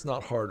easier. It's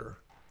not harder.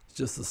 It's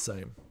just the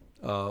same,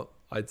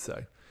 I'd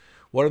say.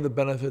 What are the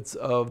benefits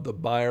of the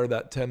buyer,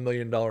 that $10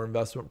 million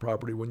investment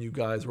property, when you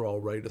guys are all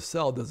ready to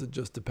sell? Does it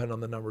just depend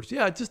on the numbers?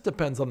 Yeah, it just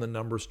depends on the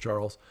numbers,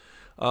 Charles.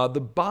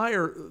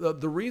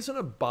 The reason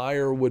a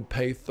buyer would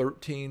pay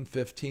 $13,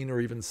 $15, or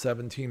even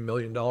 $17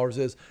 million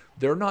is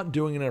they're not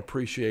doing an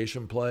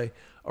appreciation play.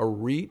 A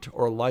REIT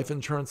or a life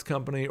insurance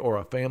company or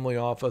a family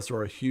office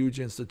or a huge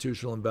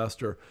institutional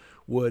investor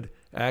would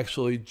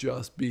actually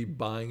just be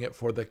buying it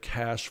for the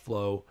cash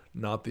flow,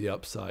 not the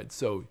upside.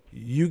 So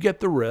you get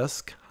the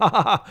risk,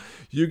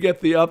 you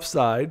get the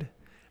upside,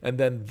 and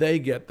then they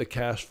get the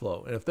cash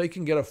flow. And if they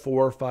can get a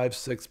 4, 5,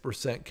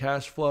 6%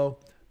 cash flow,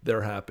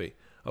 they're happy.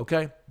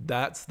 Okay,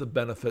 that's the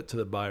benefit to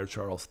the buyer,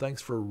 Charles.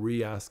 Thanks for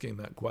re-asking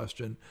that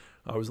question.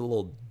 I was a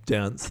little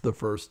dense the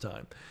first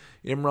time.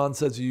 Imran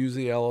says you use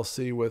the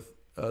LLC with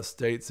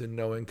states in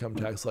no income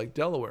tax like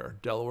Delaware.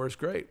 Delaware's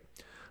great.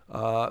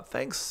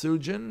 Thanks,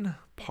 Sujin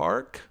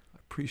Park. I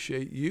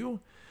appreciate you.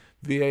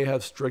 VA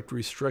has strict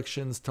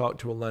restrictions. Talk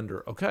to a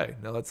lender. Okay,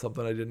 now that's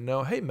something I didn't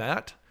know. Hey,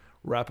 Matt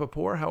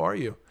Rappaport, how are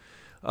you?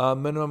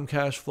 Minimum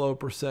cash flow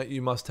percent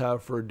you must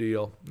have for a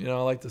deal. You know,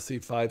 I like to see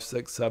 5,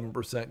 6,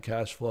 7%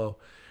 cash flow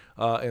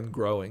and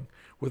growing.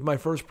 With my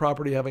first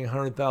property having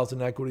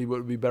 100,000 equity,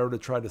 would it be better to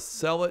try to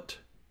sell it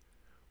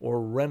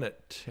or rent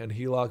it and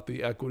HELOC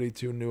the equity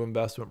to new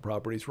investment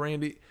properties?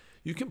 Randy,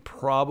 you can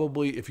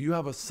probably, if you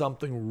have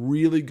something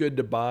really good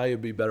to buy,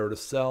 it'd be better to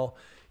sell.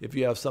 If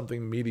you have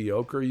something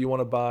mediocre you want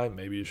to buy,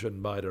 maybe you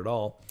shouldn't buy it at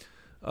all.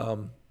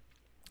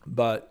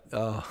 But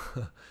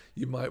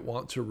you might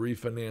want to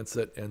refinance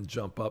it and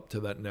jump up to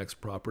that next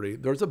property.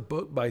 There's a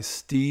book by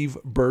Steve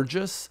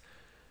Burgess,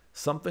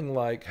 something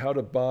like How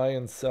to Buy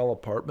and Sell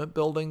Apartment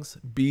Buildings,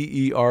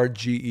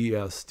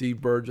 Berges.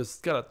 Steve Burgess.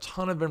 It's got a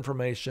ton of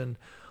information.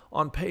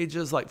 On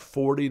pages like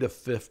 40 to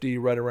 50,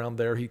 right around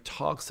there, he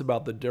talks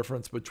about the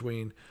difference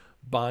between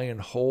buy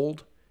and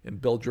hold and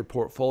build your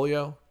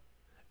portfolio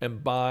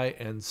and buy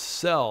and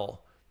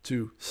sell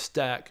to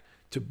stack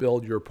to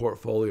build your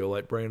portfolio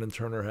like Brandon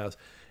Turner has.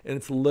 And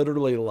it's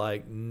literally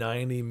like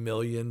 90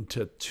 million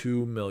to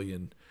 2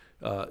 million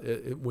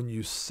when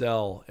you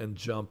sell and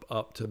jump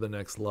up to the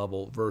next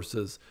level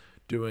versus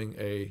doing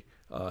a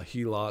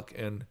HELOC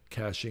and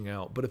cashing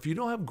out. But if you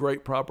don't have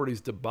great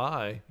properties to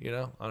buy, you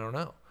know, I don't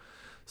know.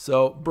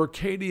 So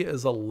Berkadia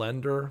is a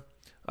lender.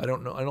 I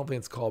don't know. I don't think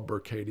it's called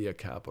Berkadia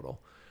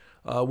Capital.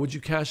 Would you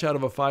cash out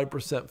of a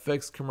 5%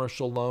 fixed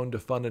commercial loan to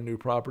fund a new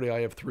property?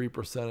 I have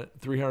 3%,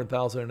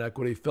 300,000 in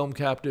equity. Film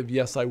captive,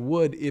 yes, I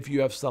would if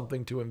you have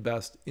something to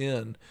invest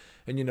in.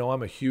 And you know,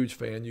 I'm a huge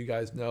fan, you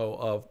guys know,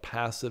 of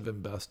passive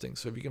investing.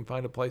 So if you can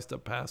find a place to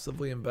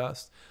passively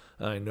invest,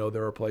 and I know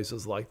there are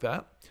places like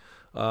that,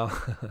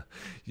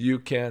 you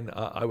can,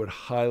 I would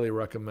highly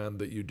recommend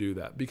that you do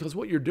that, because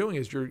what you're doing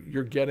is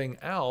you're getting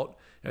out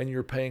and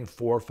you're paying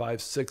 4, 5,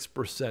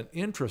 6%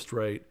 interest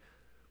rate,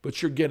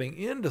 but you're getting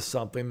into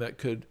something that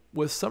could,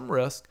 with some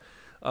risk,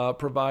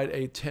 provide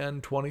a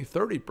 10, 20,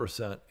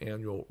 30%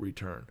 annual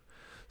return.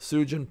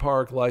 Sujin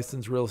Park,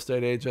 licensed real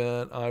estate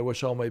agent. I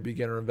wish all my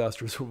beginner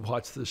investors would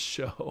watch this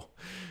show.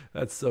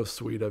 That's so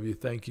sweet of you.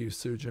 Thank you,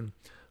 Sujin.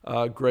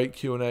 Great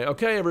Q&A.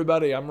 Okay,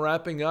 everybody, I'm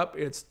wrapping up.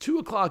 It's 2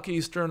 o'clock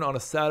Eastern on a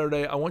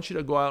Saturday. I want you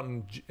to go out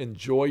and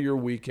enjoy your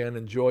weekend.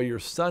 Enjoy your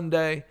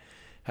Sunday.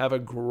 Have a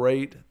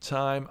great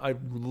time. I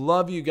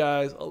love you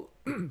guys.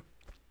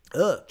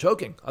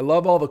 Choking. I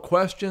love all the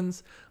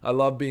questions. I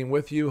love being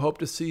with you. Hope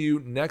to see you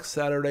next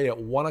Saturday at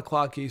 1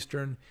 o'clock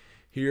Eastern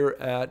here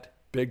at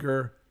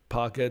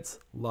BiggerPockets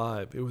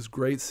Live. It was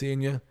great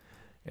seeing you,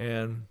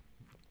 and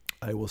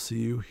I will see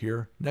you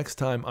here next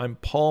time. I'm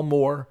Paul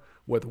Moore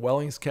with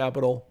Wellings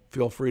Capital.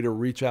 Feel free to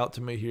reach out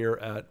to me here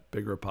at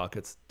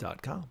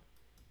BiggerPockets.com.